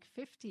 It's like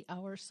 50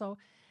 hours. So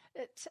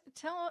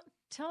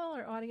Tell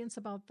our audience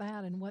about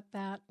that and what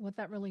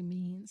that really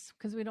means,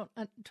 because we don't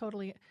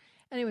totally.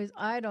 Anyways,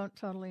 I don't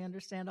totally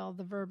understand all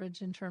the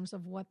verbiage in terms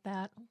of what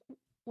that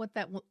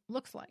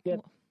looks like. Yeah,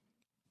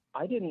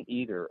 I didn't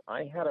either.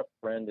 I had a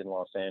friend in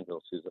Los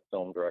Angeles who's a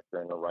film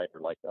director and a writer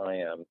like I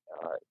am.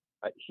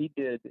 He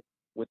did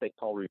what they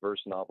call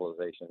reverse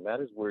novelization.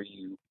 That is where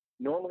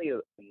normally a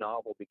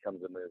novel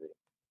becomes a movie,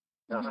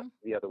 not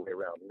the other way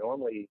around.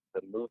 Normally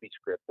the movie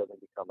script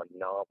doesn't become a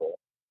novel.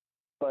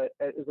 But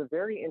it was a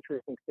very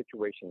interesting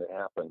situation that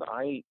happened.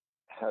 I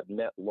had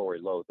met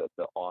Lori Lowe,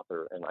 the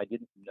author, and I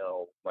didn't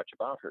know much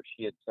about her.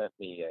 She had sent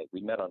me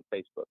we met on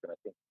Facebook, and I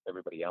think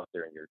everybody out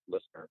there in your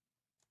listener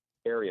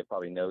area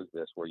probably knows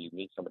this, where you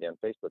meet somebody on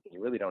Facebook and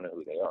you really don't know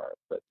who they are,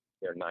 but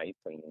they're nice,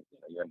 and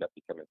you end up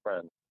becoming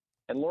friends.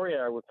 And Lori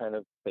and I were kind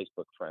of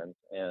Facebook friends,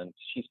 and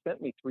she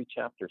sent me 3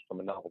 chapters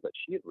from a novel that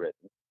she had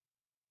written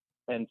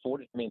and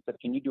forwarded to me and said,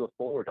 "Can you do a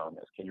forward on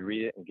this? Can you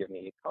read it and give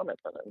me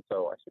comments on it?" And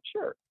so I said,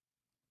 "Sure."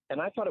 And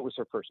I thought it was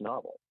her first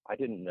novel. I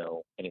didn't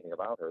know anything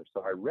about her.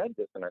 So I read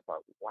this and I thought,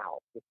 wow,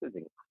 this is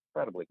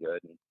incredibly good.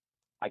 And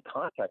I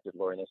contacted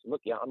Lori and I said, "Look,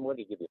 yeah, I'm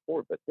ready to give you a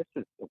forward, but this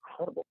is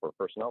incredible for a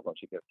first novel." And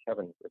she goes,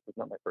 "Kevin, this is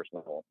not my first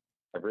novel.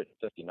 I've written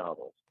 50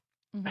 novels."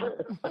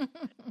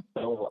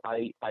 So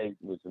I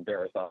was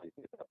embarrassed,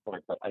 obviously, at that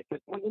point. But I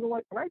said, "Well, you know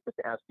what? Can I just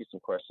ask you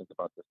some questions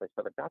about this?" I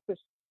said, "I've got this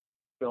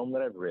film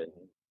that I've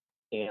written,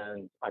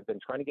 and I've been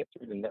trying to get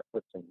through the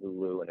Netflix and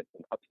Hulu, and it's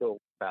an uphill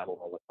battle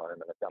all the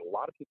time. And I've got a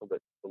lot of people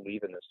that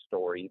believe in this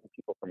story, even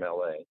people from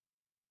LA.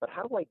 But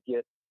how do I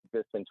get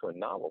this into a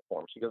novel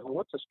form?" She goes, "Well,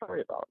 what's the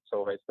story about?"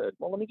 So I said,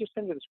 "Well, let me just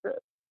send you the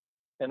script."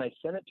 And I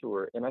sent it to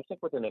her, and I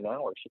think within an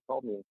hour, she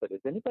called me and said,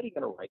 "Is anybody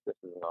going to write this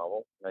as a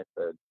novel?" And I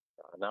said,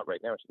 "Not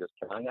right now." She goes,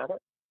 "Can I have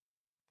it?"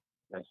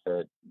 And I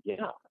said,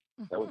 "Yeah,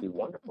 that would be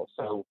wonderful."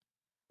 So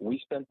we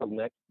spent the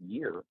next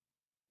year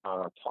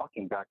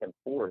talking back and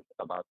forth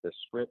about this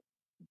script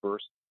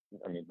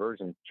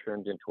version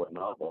turned into a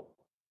novel.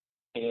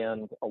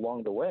 And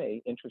along the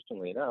way,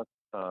 interestingly enough,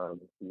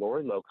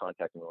 Lori Lowe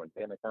contacted me one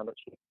day, and I found out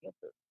she had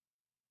cancer,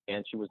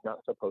 and she was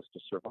not supposed to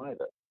survive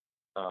it.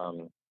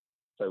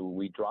 So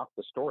we dropped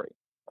the story.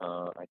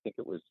 I think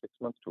it was 6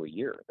 months to a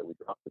year that we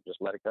dropped it,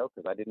 just let it go,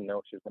 because I didn't know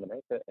if she was going to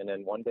make it. And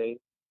then one day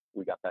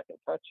we got back in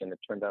touch, and it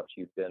turned out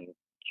she'd been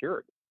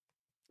cured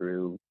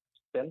through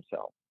stem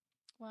cell.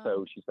 Wow.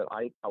 So she said,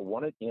 I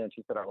want it in.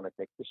 She said, "I want to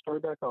take the story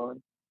back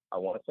on. I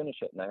want to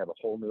finish it. And I have a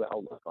whole new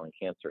outlook on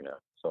cancer now.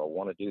 So I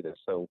want to do this."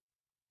 So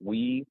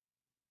we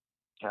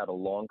had a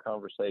long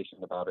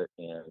conversation about it,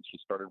 and she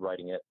started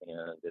writing it,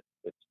 and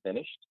it's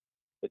finished.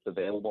 It's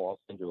available. I'll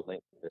send you a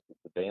link to this.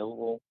 It's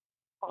available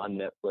on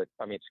Netflix.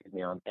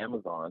 On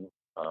Amazon,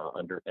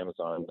 under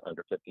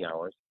 50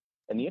 hours.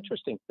 And the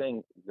interesting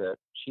thing is that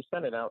she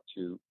sent it out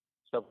to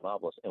several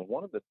novelists, and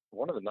one of the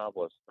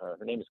novelists,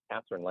 her name is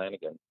Catherine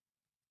Lanigan.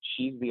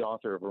 She's the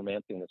author of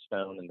Romancing the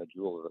Stone and The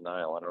Jewel of the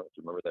Nile. I don't know if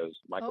you remember those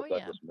Michael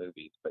Douglas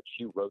movies, but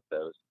she wrote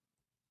those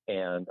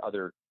and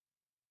other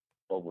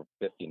over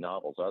 50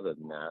 novels other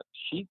than that.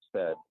 She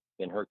said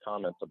in her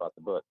comments about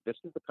the book, "This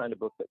is the kind of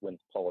book that wins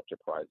Pulitzer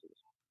Prizes."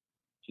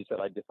 She said,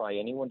 "I defy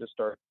anyone to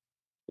start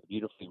a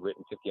beautifully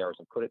written 50 hours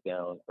and put it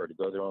down, or to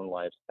go their own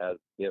lives as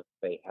if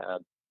they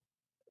had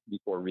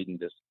before reading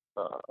this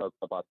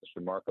about this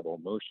remarkable,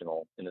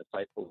 emotional, and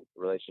insightful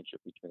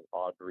relationship between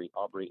Aubrey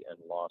and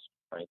lost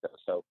Franco."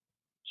 So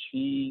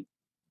she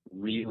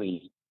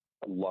really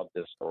loved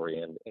this story,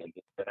 and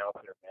it's been out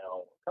there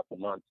now a couple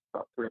months,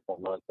 about 3 or 4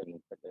 months,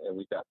 and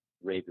we've got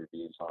rave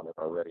reviews on it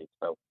already.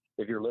 So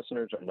if your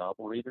listeners are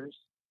novel readers,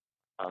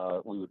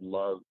 we would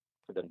love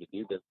for them to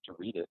do this, to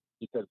read it,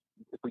 because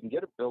if we can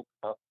get a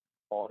built-up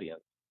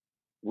audience,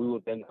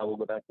 I will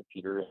go back to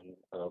Peter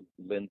and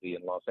Lindsay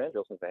in Los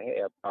Angeles and say,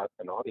 "Hey, I've got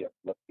an audience.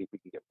 Let's see if we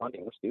can get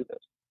funding. Let's do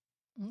this."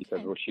 Okay.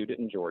 Because we'll shoot it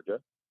in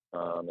Georgia.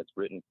 It's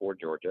written for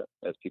Georgia.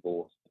 As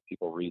people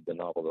read the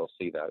novel, they'll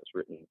see that it's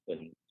written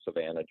in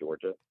Savannah,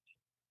 Georgia.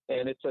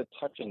 And it's a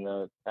touching.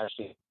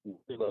 Actually,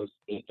 Lowe's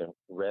agent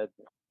read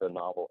the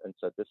novel and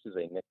said, "This is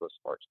a Nicholas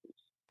Sparks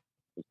piece."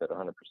 He said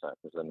 100%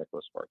 is a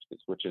Nicholas Sparks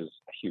piece, which is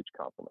a huge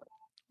compliment.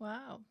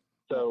 Wow.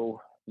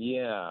 So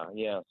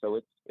yeah.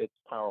 So it's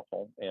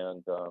powerful,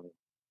 and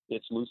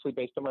it's loosely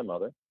based on my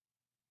mother.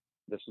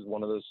 This is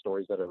one of those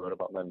stories that I wrote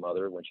about my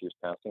mother when she was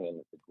passing,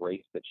 and the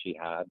grace that she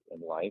had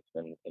in life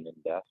and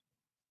in death.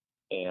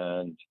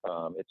 And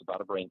it's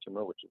about a brain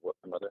tumor, which is what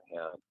my mother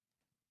had.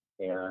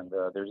 And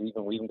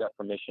we even got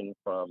permission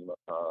from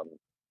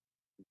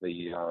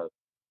the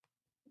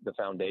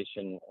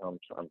foundation. I'm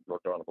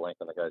drawing a blank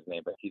on the guy's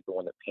name, but he's the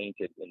one that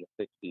painted in the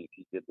 60s.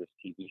 He did this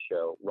TV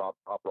show, Bob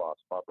Ross.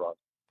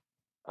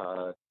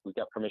 We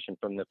got permission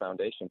from the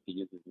foundation to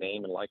use his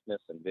name and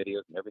likeness and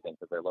videos and everything,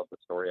 because they love the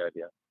story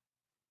idea.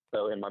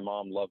 So, and my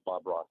mom loved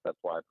Bob Ross. That's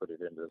why I put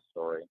it into the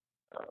story.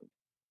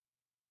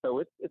 So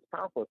it's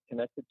powerful. It's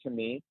connected to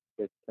me.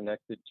 It's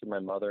connected to my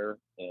mother,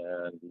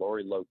 and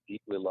Lori Lowe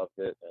deeply loved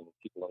it, and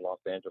people in Los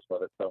Angeles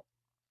love it. So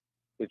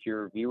if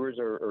your viewers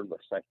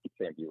I keep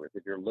saying viewers,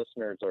 if your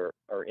listeners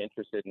are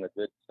interested in a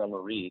good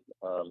summer read,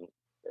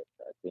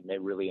 they may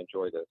really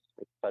enjoy this.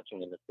 It's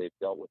touching, and if they've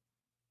dealt with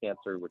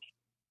cancer, which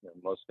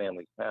most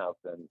families have,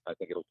 then I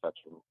think it'll touch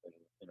them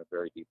in a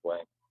very deep way.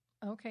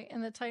 Okay,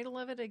 and the title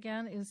of it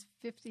again is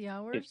 50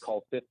 Hours? It's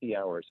called 50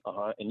 Hours,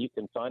 and you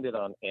can find it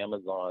on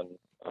Amazon.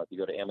 If you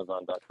go to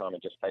Amazon.com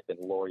and just type in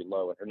Lori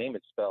Lowe, and her name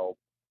is spelled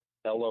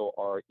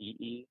Loreelough,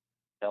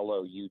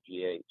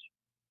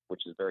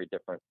 which is very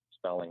different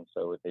spelling,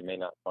 so they may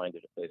not find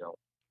it if they don't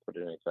put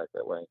it in exactly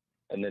that way.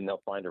 And then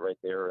they'll find it right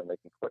there, and they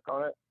can click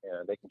on it,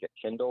 and they can get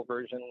Kindle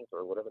versions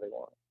or whatever they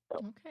want.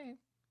 So. Okay,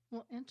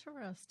 well,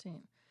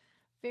 interesting.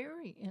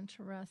 Very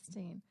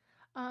interesting.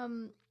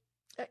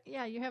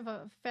 Yeah, you have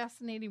a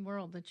fascinating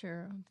world that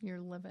you're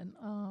living.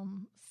 Oh,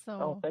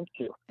 thank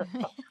you.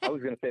 I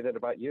was going to say that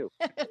about you.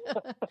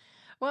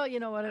 Well, you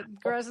know what?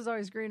 Grass is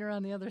always greener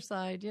on the other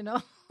side.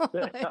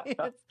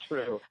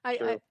 True.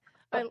 I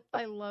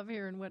love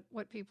hearing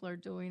what people are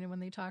doing, and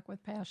when they talk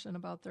with passion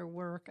about their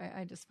work,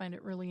 I just find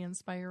it really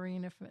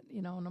inspiring. If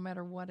no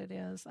matter what it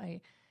is,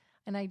 I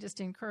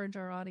just encourage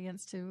our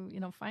audience to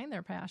find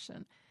their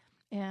passion,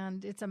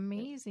 and it's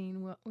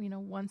amazing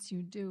once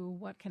you do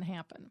what can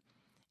happen.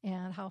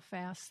 And how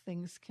fast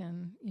things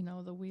can,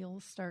 the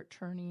wheels start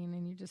turning,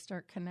 and you just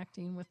start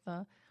connecting with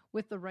the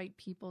right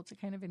people to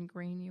kind of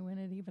ingrain you in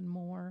it even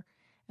more.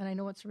 And I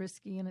know it's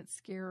risky and it's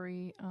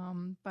scary,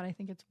 but I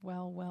think it's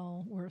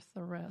well worth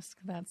the risk.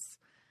 That's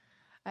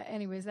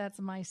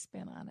my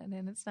spin on it.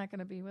 And it's not going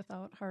to be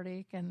without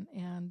heartache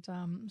and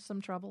some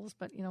troubles.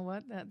 But you know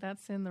what?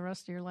 That's in the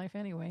rest of your life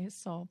anyways.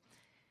 So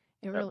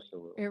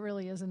it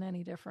really isn't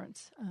any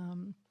different.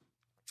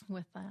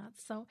 With that.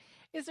 So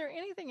is there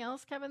anything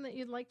else, Kevin, that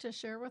you'd like to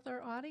share with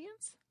our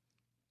audience?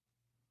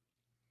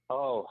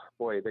 Oh,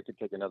 boy, they could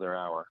take another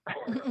hour.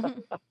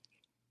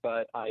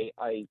 But I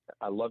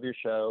love your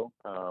show.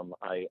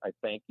 I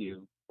thank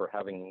you for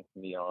having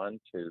me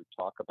on to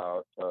talk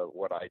about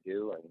what I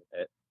do. And,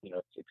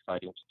 it's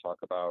exciting to talk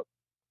about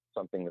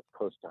something that's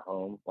close to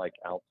home, like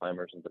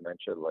Alzheimer's and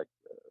dementia, like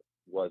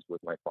was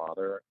with my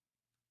father.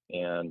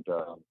 And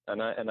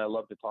I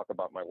love to talk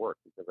about my work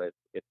because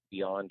it's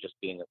beyond just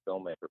being a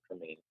filmmaker for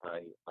me.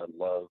 I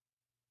love,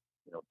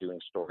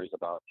 doing stories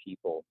about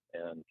people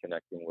and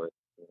connecting with,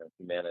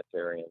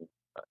 humanitarian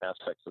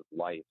aspects of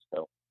life.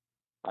 So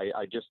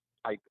I just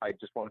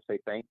want to say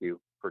thank you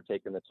for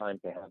taking the time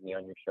to have me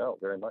on your show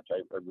very much.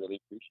 I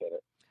really appreciate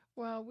it.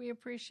 Well, we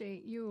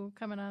appreciate you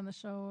coming on the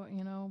show,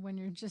 when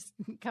you're just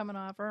coming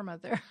off Irma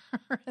there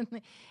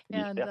and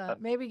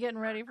maybe getting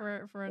ready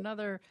for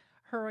another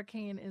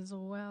hurricane as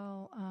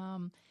well.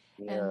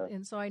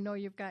 And so I know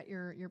you've got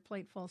your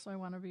plate full, so I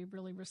want to be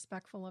really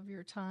respectful of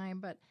your time.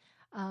 But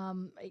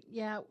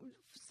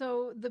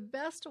so the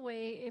best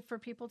way for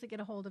people to get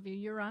a hold of you,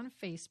 you're on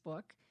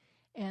Facebook.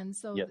 And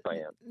so yes, I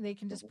am. They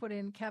can just put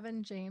in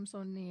Kevin James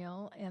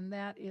O'Neill, and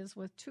that is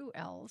with 2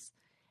 L's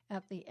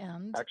at the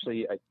end.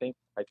 Actually, I think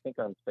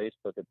on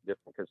Facebook it's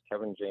different because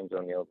Kevin James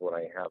O'Neill is what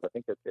I have. I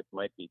think it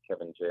might be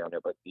Kevin J.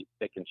 O'Neill, but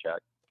they can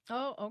check.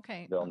 Oh,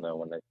 okay. They'll know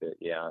when they see it.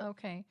 Yeah.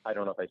 Okay. I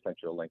don't know if I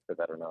sent you a link to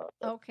that or not.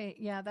 But. Okay.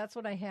 Yeah, that's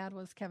what I had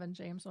was Kevin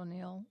James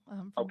O'Neill.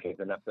 Okay,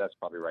 then that's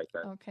probably right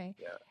then. Okay.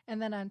 Yeah.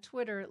 And then on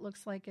Twitter, it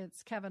looks like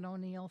it's Kevin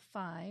O'Neill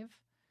 5.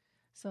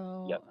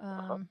 So, yep.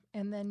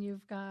 And then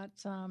you've got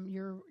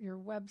your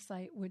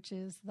website, which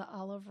is the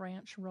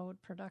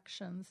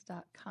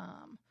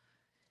OliveRanchRoadProductions.com.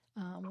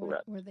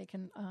 Where they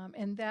can,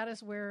 and that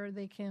is where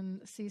they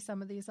can see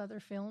some of these other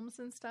films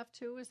and stuff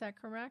too. Is that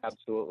correct?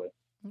 Absolutely.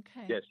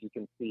 Okay. Yes, you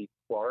can see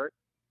Clark,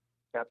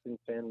 Captain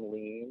Finn,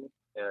 Lean,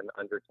 and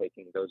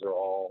Undertaking. Those are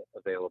all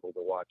available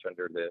to watch if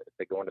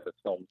they go into the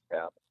Films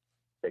tab,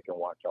 they can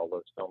watch all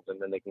those films.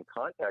 And then they can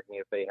contact me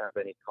if they have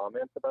any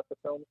comments about the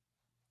film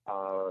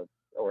or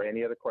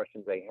any other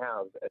questions they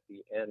have. At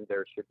the end,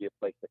 there should be a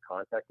place to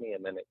contact me,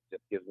 and then it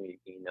just gives me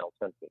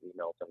sends me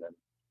emails, and then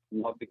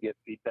love to get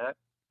feedback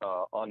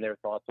on their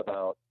thoughts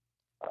about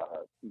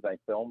my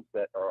films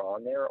that are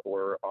on there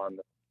or on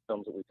the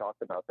films that we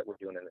talked about that we're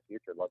doing in the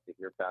future. Love to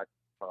hear back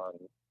on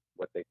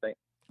what they think.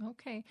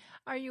 Okay.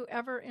 Are you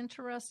ever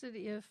interested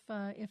if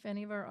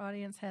any of our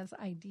audience has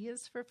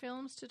ideas for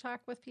films to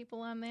talk with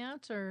people on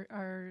that,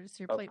 or is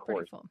your plate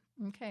pretty full?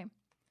 Okay.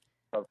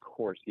 Of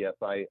course, yes.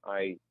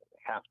 I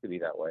have to be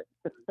that way.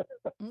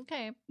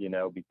 Okay.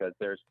 Because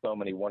there's so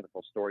many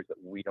wonderful stories that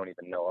we don't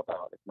even know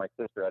about. If my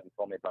sister hadn't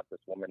told me about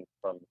this woman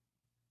from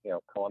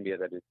Colombia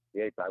that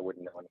escaped, I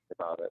wouldn't know anything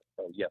about it.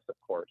 So yes, of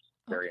course,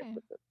 very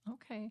interested.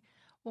 Okay.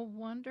 Well,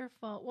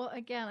 wonderful. Well,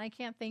 again, I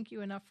can't thank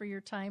you enough for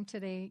your time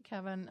today,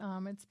 Kevin.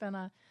 It's been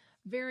a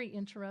very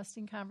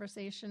interesting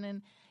conversation.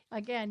 And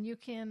again, you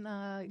can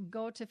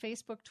go to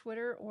Facebook,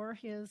 Twitter, or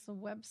his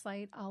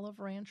website,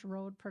 Olive Ranch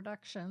Road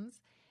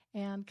Productions,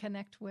 and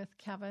connect with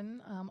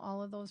Kevin.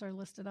 All of those are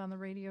listed on the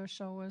radio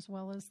show as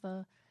well as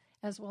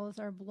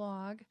our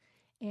blog.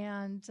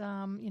 And,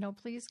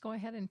 please go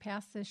ahead and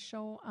pass this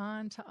show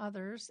on to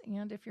others.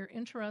 And if you're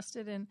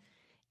interested in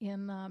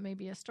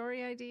maybe a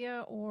story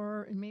idea,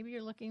 or maybe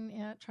you're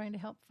looking at trying to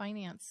help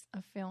finance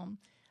a film,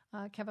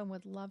 Kevin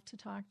would love to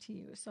talk to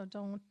you. So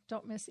don't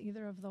miss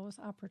either of those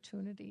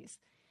opportunities.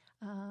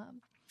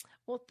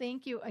 Well,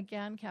 thank you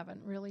again,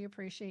 Kevin. Really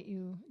appreciate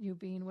you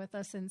being with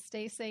us, and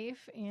stay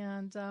safe.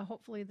 And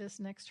hopefully this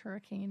next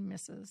hurricane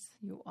misses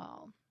you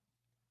all.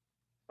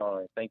 All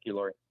right. Thank you,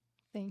 Lori.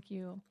 Thank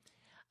you.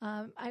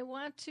 I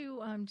want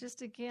to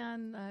just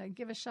again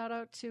give a shout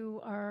out to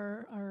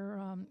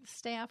our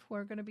staff who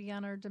are going to be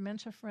on our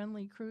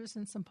dementia-friendly cruise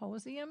and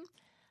symposium,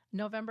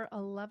 November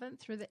 11th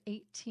through the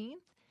 18th,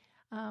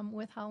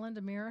 with Holland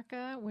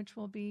America, which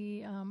will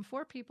be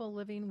 4 people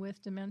living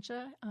with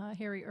dementia: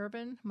 Harry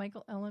Urban,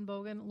 Michael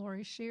Ellenbogen,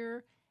 Lori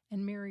Shear,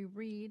 and Mary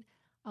Reed,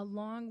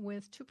 along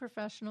with 2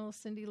 professionals,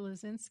 Cindy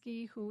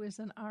Lazinski, who is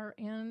an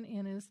RN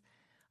and is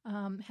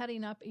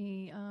heading up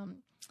a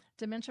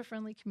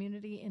dementia-friendly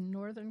community in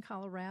northern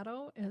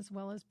Colorado, as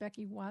well as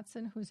Becky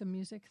Watson, who's a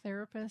music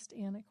therapist,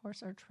 and, of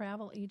course, our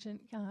travel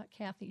agent,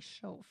 Kathy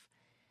Schoaf,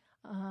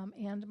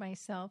 and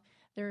myself.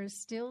 There is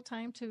still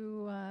time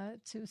to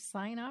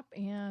sign up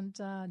and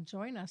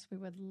join us. We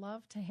would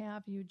love to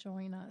have you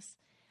join us.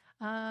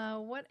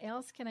 What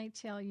else can I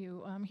tell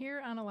you?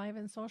 Here on Alive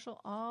and Social,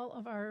 all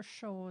of our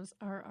shows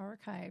are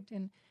archived,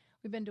 and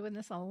we've been doing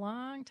this a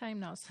long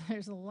time now, so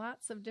there's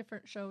lots of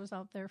different shows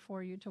out there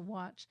for you to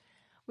watch.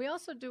 We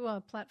also do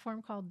a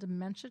platform called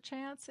Dementia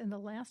Chats, and the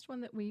last one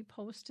that we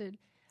posted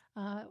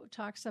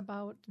talks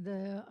about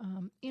the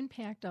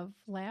impact of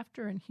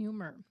laughter and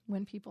humor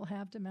when people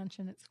have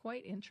dementia. It's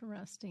quite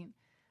interesting.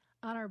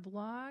 On our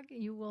blog,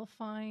 you will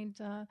find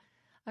a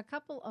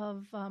couple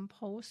of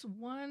posts.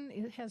 One,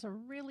 it has a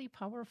really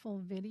powerful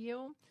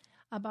video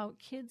about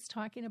kids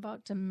talking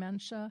about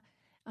dementia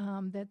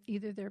that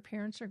either their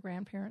parents or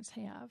grandparents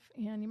have.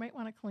 And you might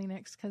want a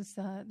Kleenex because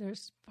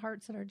there's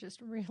parts that are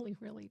just really,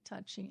 really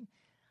touching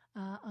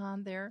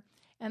on there.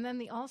 And then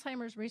the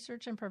Alzheimer's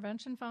Research and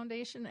Prevention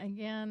Foundation,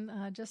 again,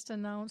 just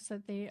announced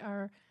that they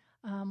are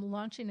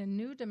launching a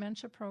new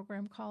dementia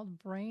program called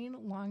Brain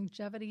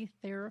Longevity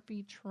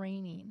Therapy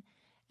Training.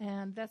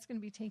 And that's going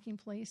to be taking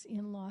place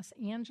in Los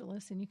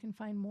Angeles, and you can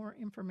find more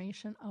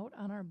information out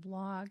on our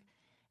blog.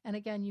 And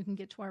again, you can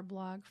get to our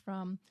blog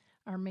from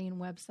our main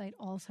website,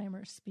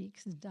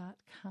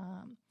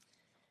 alzheimersspeaks.com.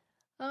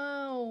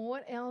 Oh,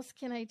 what else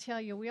can I tell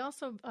you? We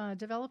also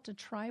developed a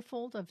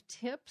trifold of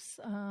tips,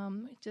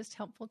 just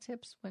helpful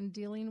tips when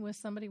dealing with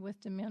somebody with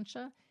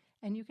dementia,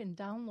 and you can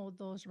download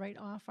those right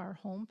off our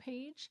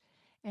homepage.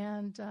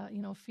 And,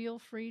 feel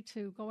free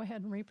to go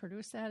ahead and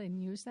reproduce that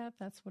and use that.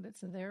 That's what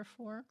it's there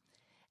for.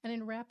 And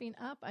in wrapping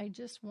up, I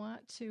just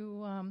want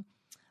to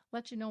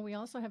let you know we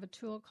also have a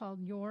tool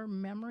called Your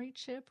Memory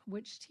Chip,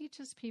 which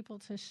teaches people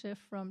to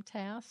shift from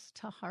tasks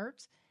to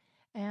heart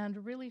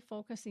and really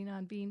focusing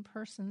on being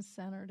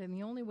person-centered. And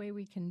the only way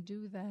we can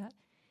do that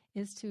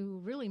is to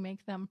really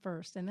make them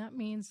first, and that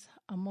means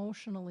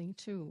emotionally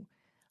too.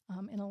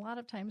 And a lot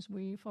of times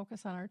we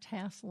focus on our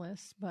task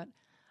list, but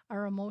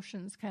our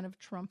emotions kind of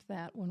trump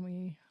that when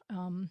we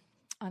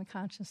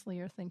unconsciously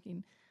are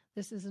thinking,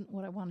 this isn't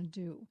what I want to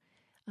do.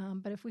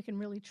 But if we can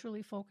really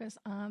truly focus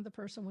on the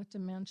person with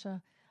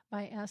dementia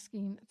by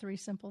asking 3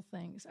 simple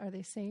things: are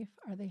they safe?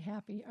 Are they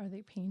happy? Are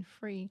they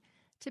pain-free?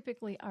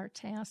 Typically, our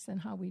tasks and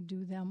how we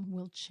do them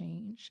will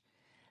change.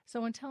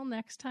 So until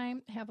next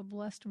time, have a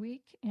blessed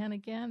week. And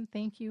again,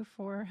 thank you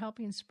for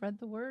helping spread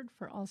the word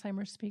for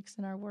Alzheimer's Speaks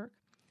in our work.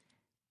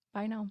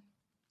 Bye now.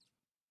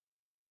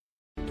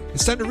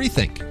 It's time to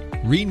rethink,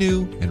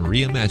 renew, and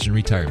reimagine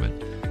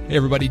retirement. Hey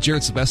everybody,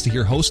 Jared Sebesta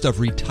here, host of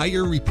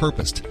Retire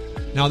Repurposed.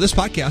 Now, this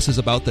podcast is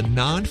about the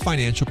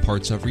non-financial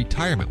parts of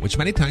retirement, which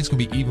many times can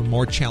be even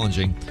more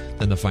challenging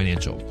than the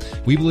financial.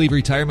 We believe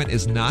retirement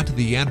is not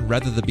the end,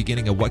 rather the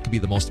beginning of what could be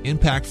the most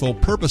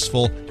impactful,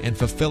 purposeful, and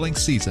fulfilling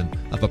season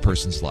of a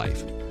person's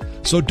life.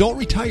 So don't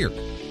retire,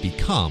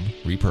 become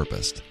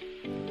repurposed.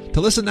 To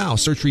listen now,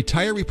 search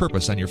Retire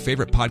Repurposed on your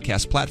favorite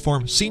podcast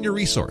platform, Senior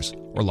Resource,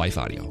 or Life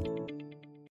Audio.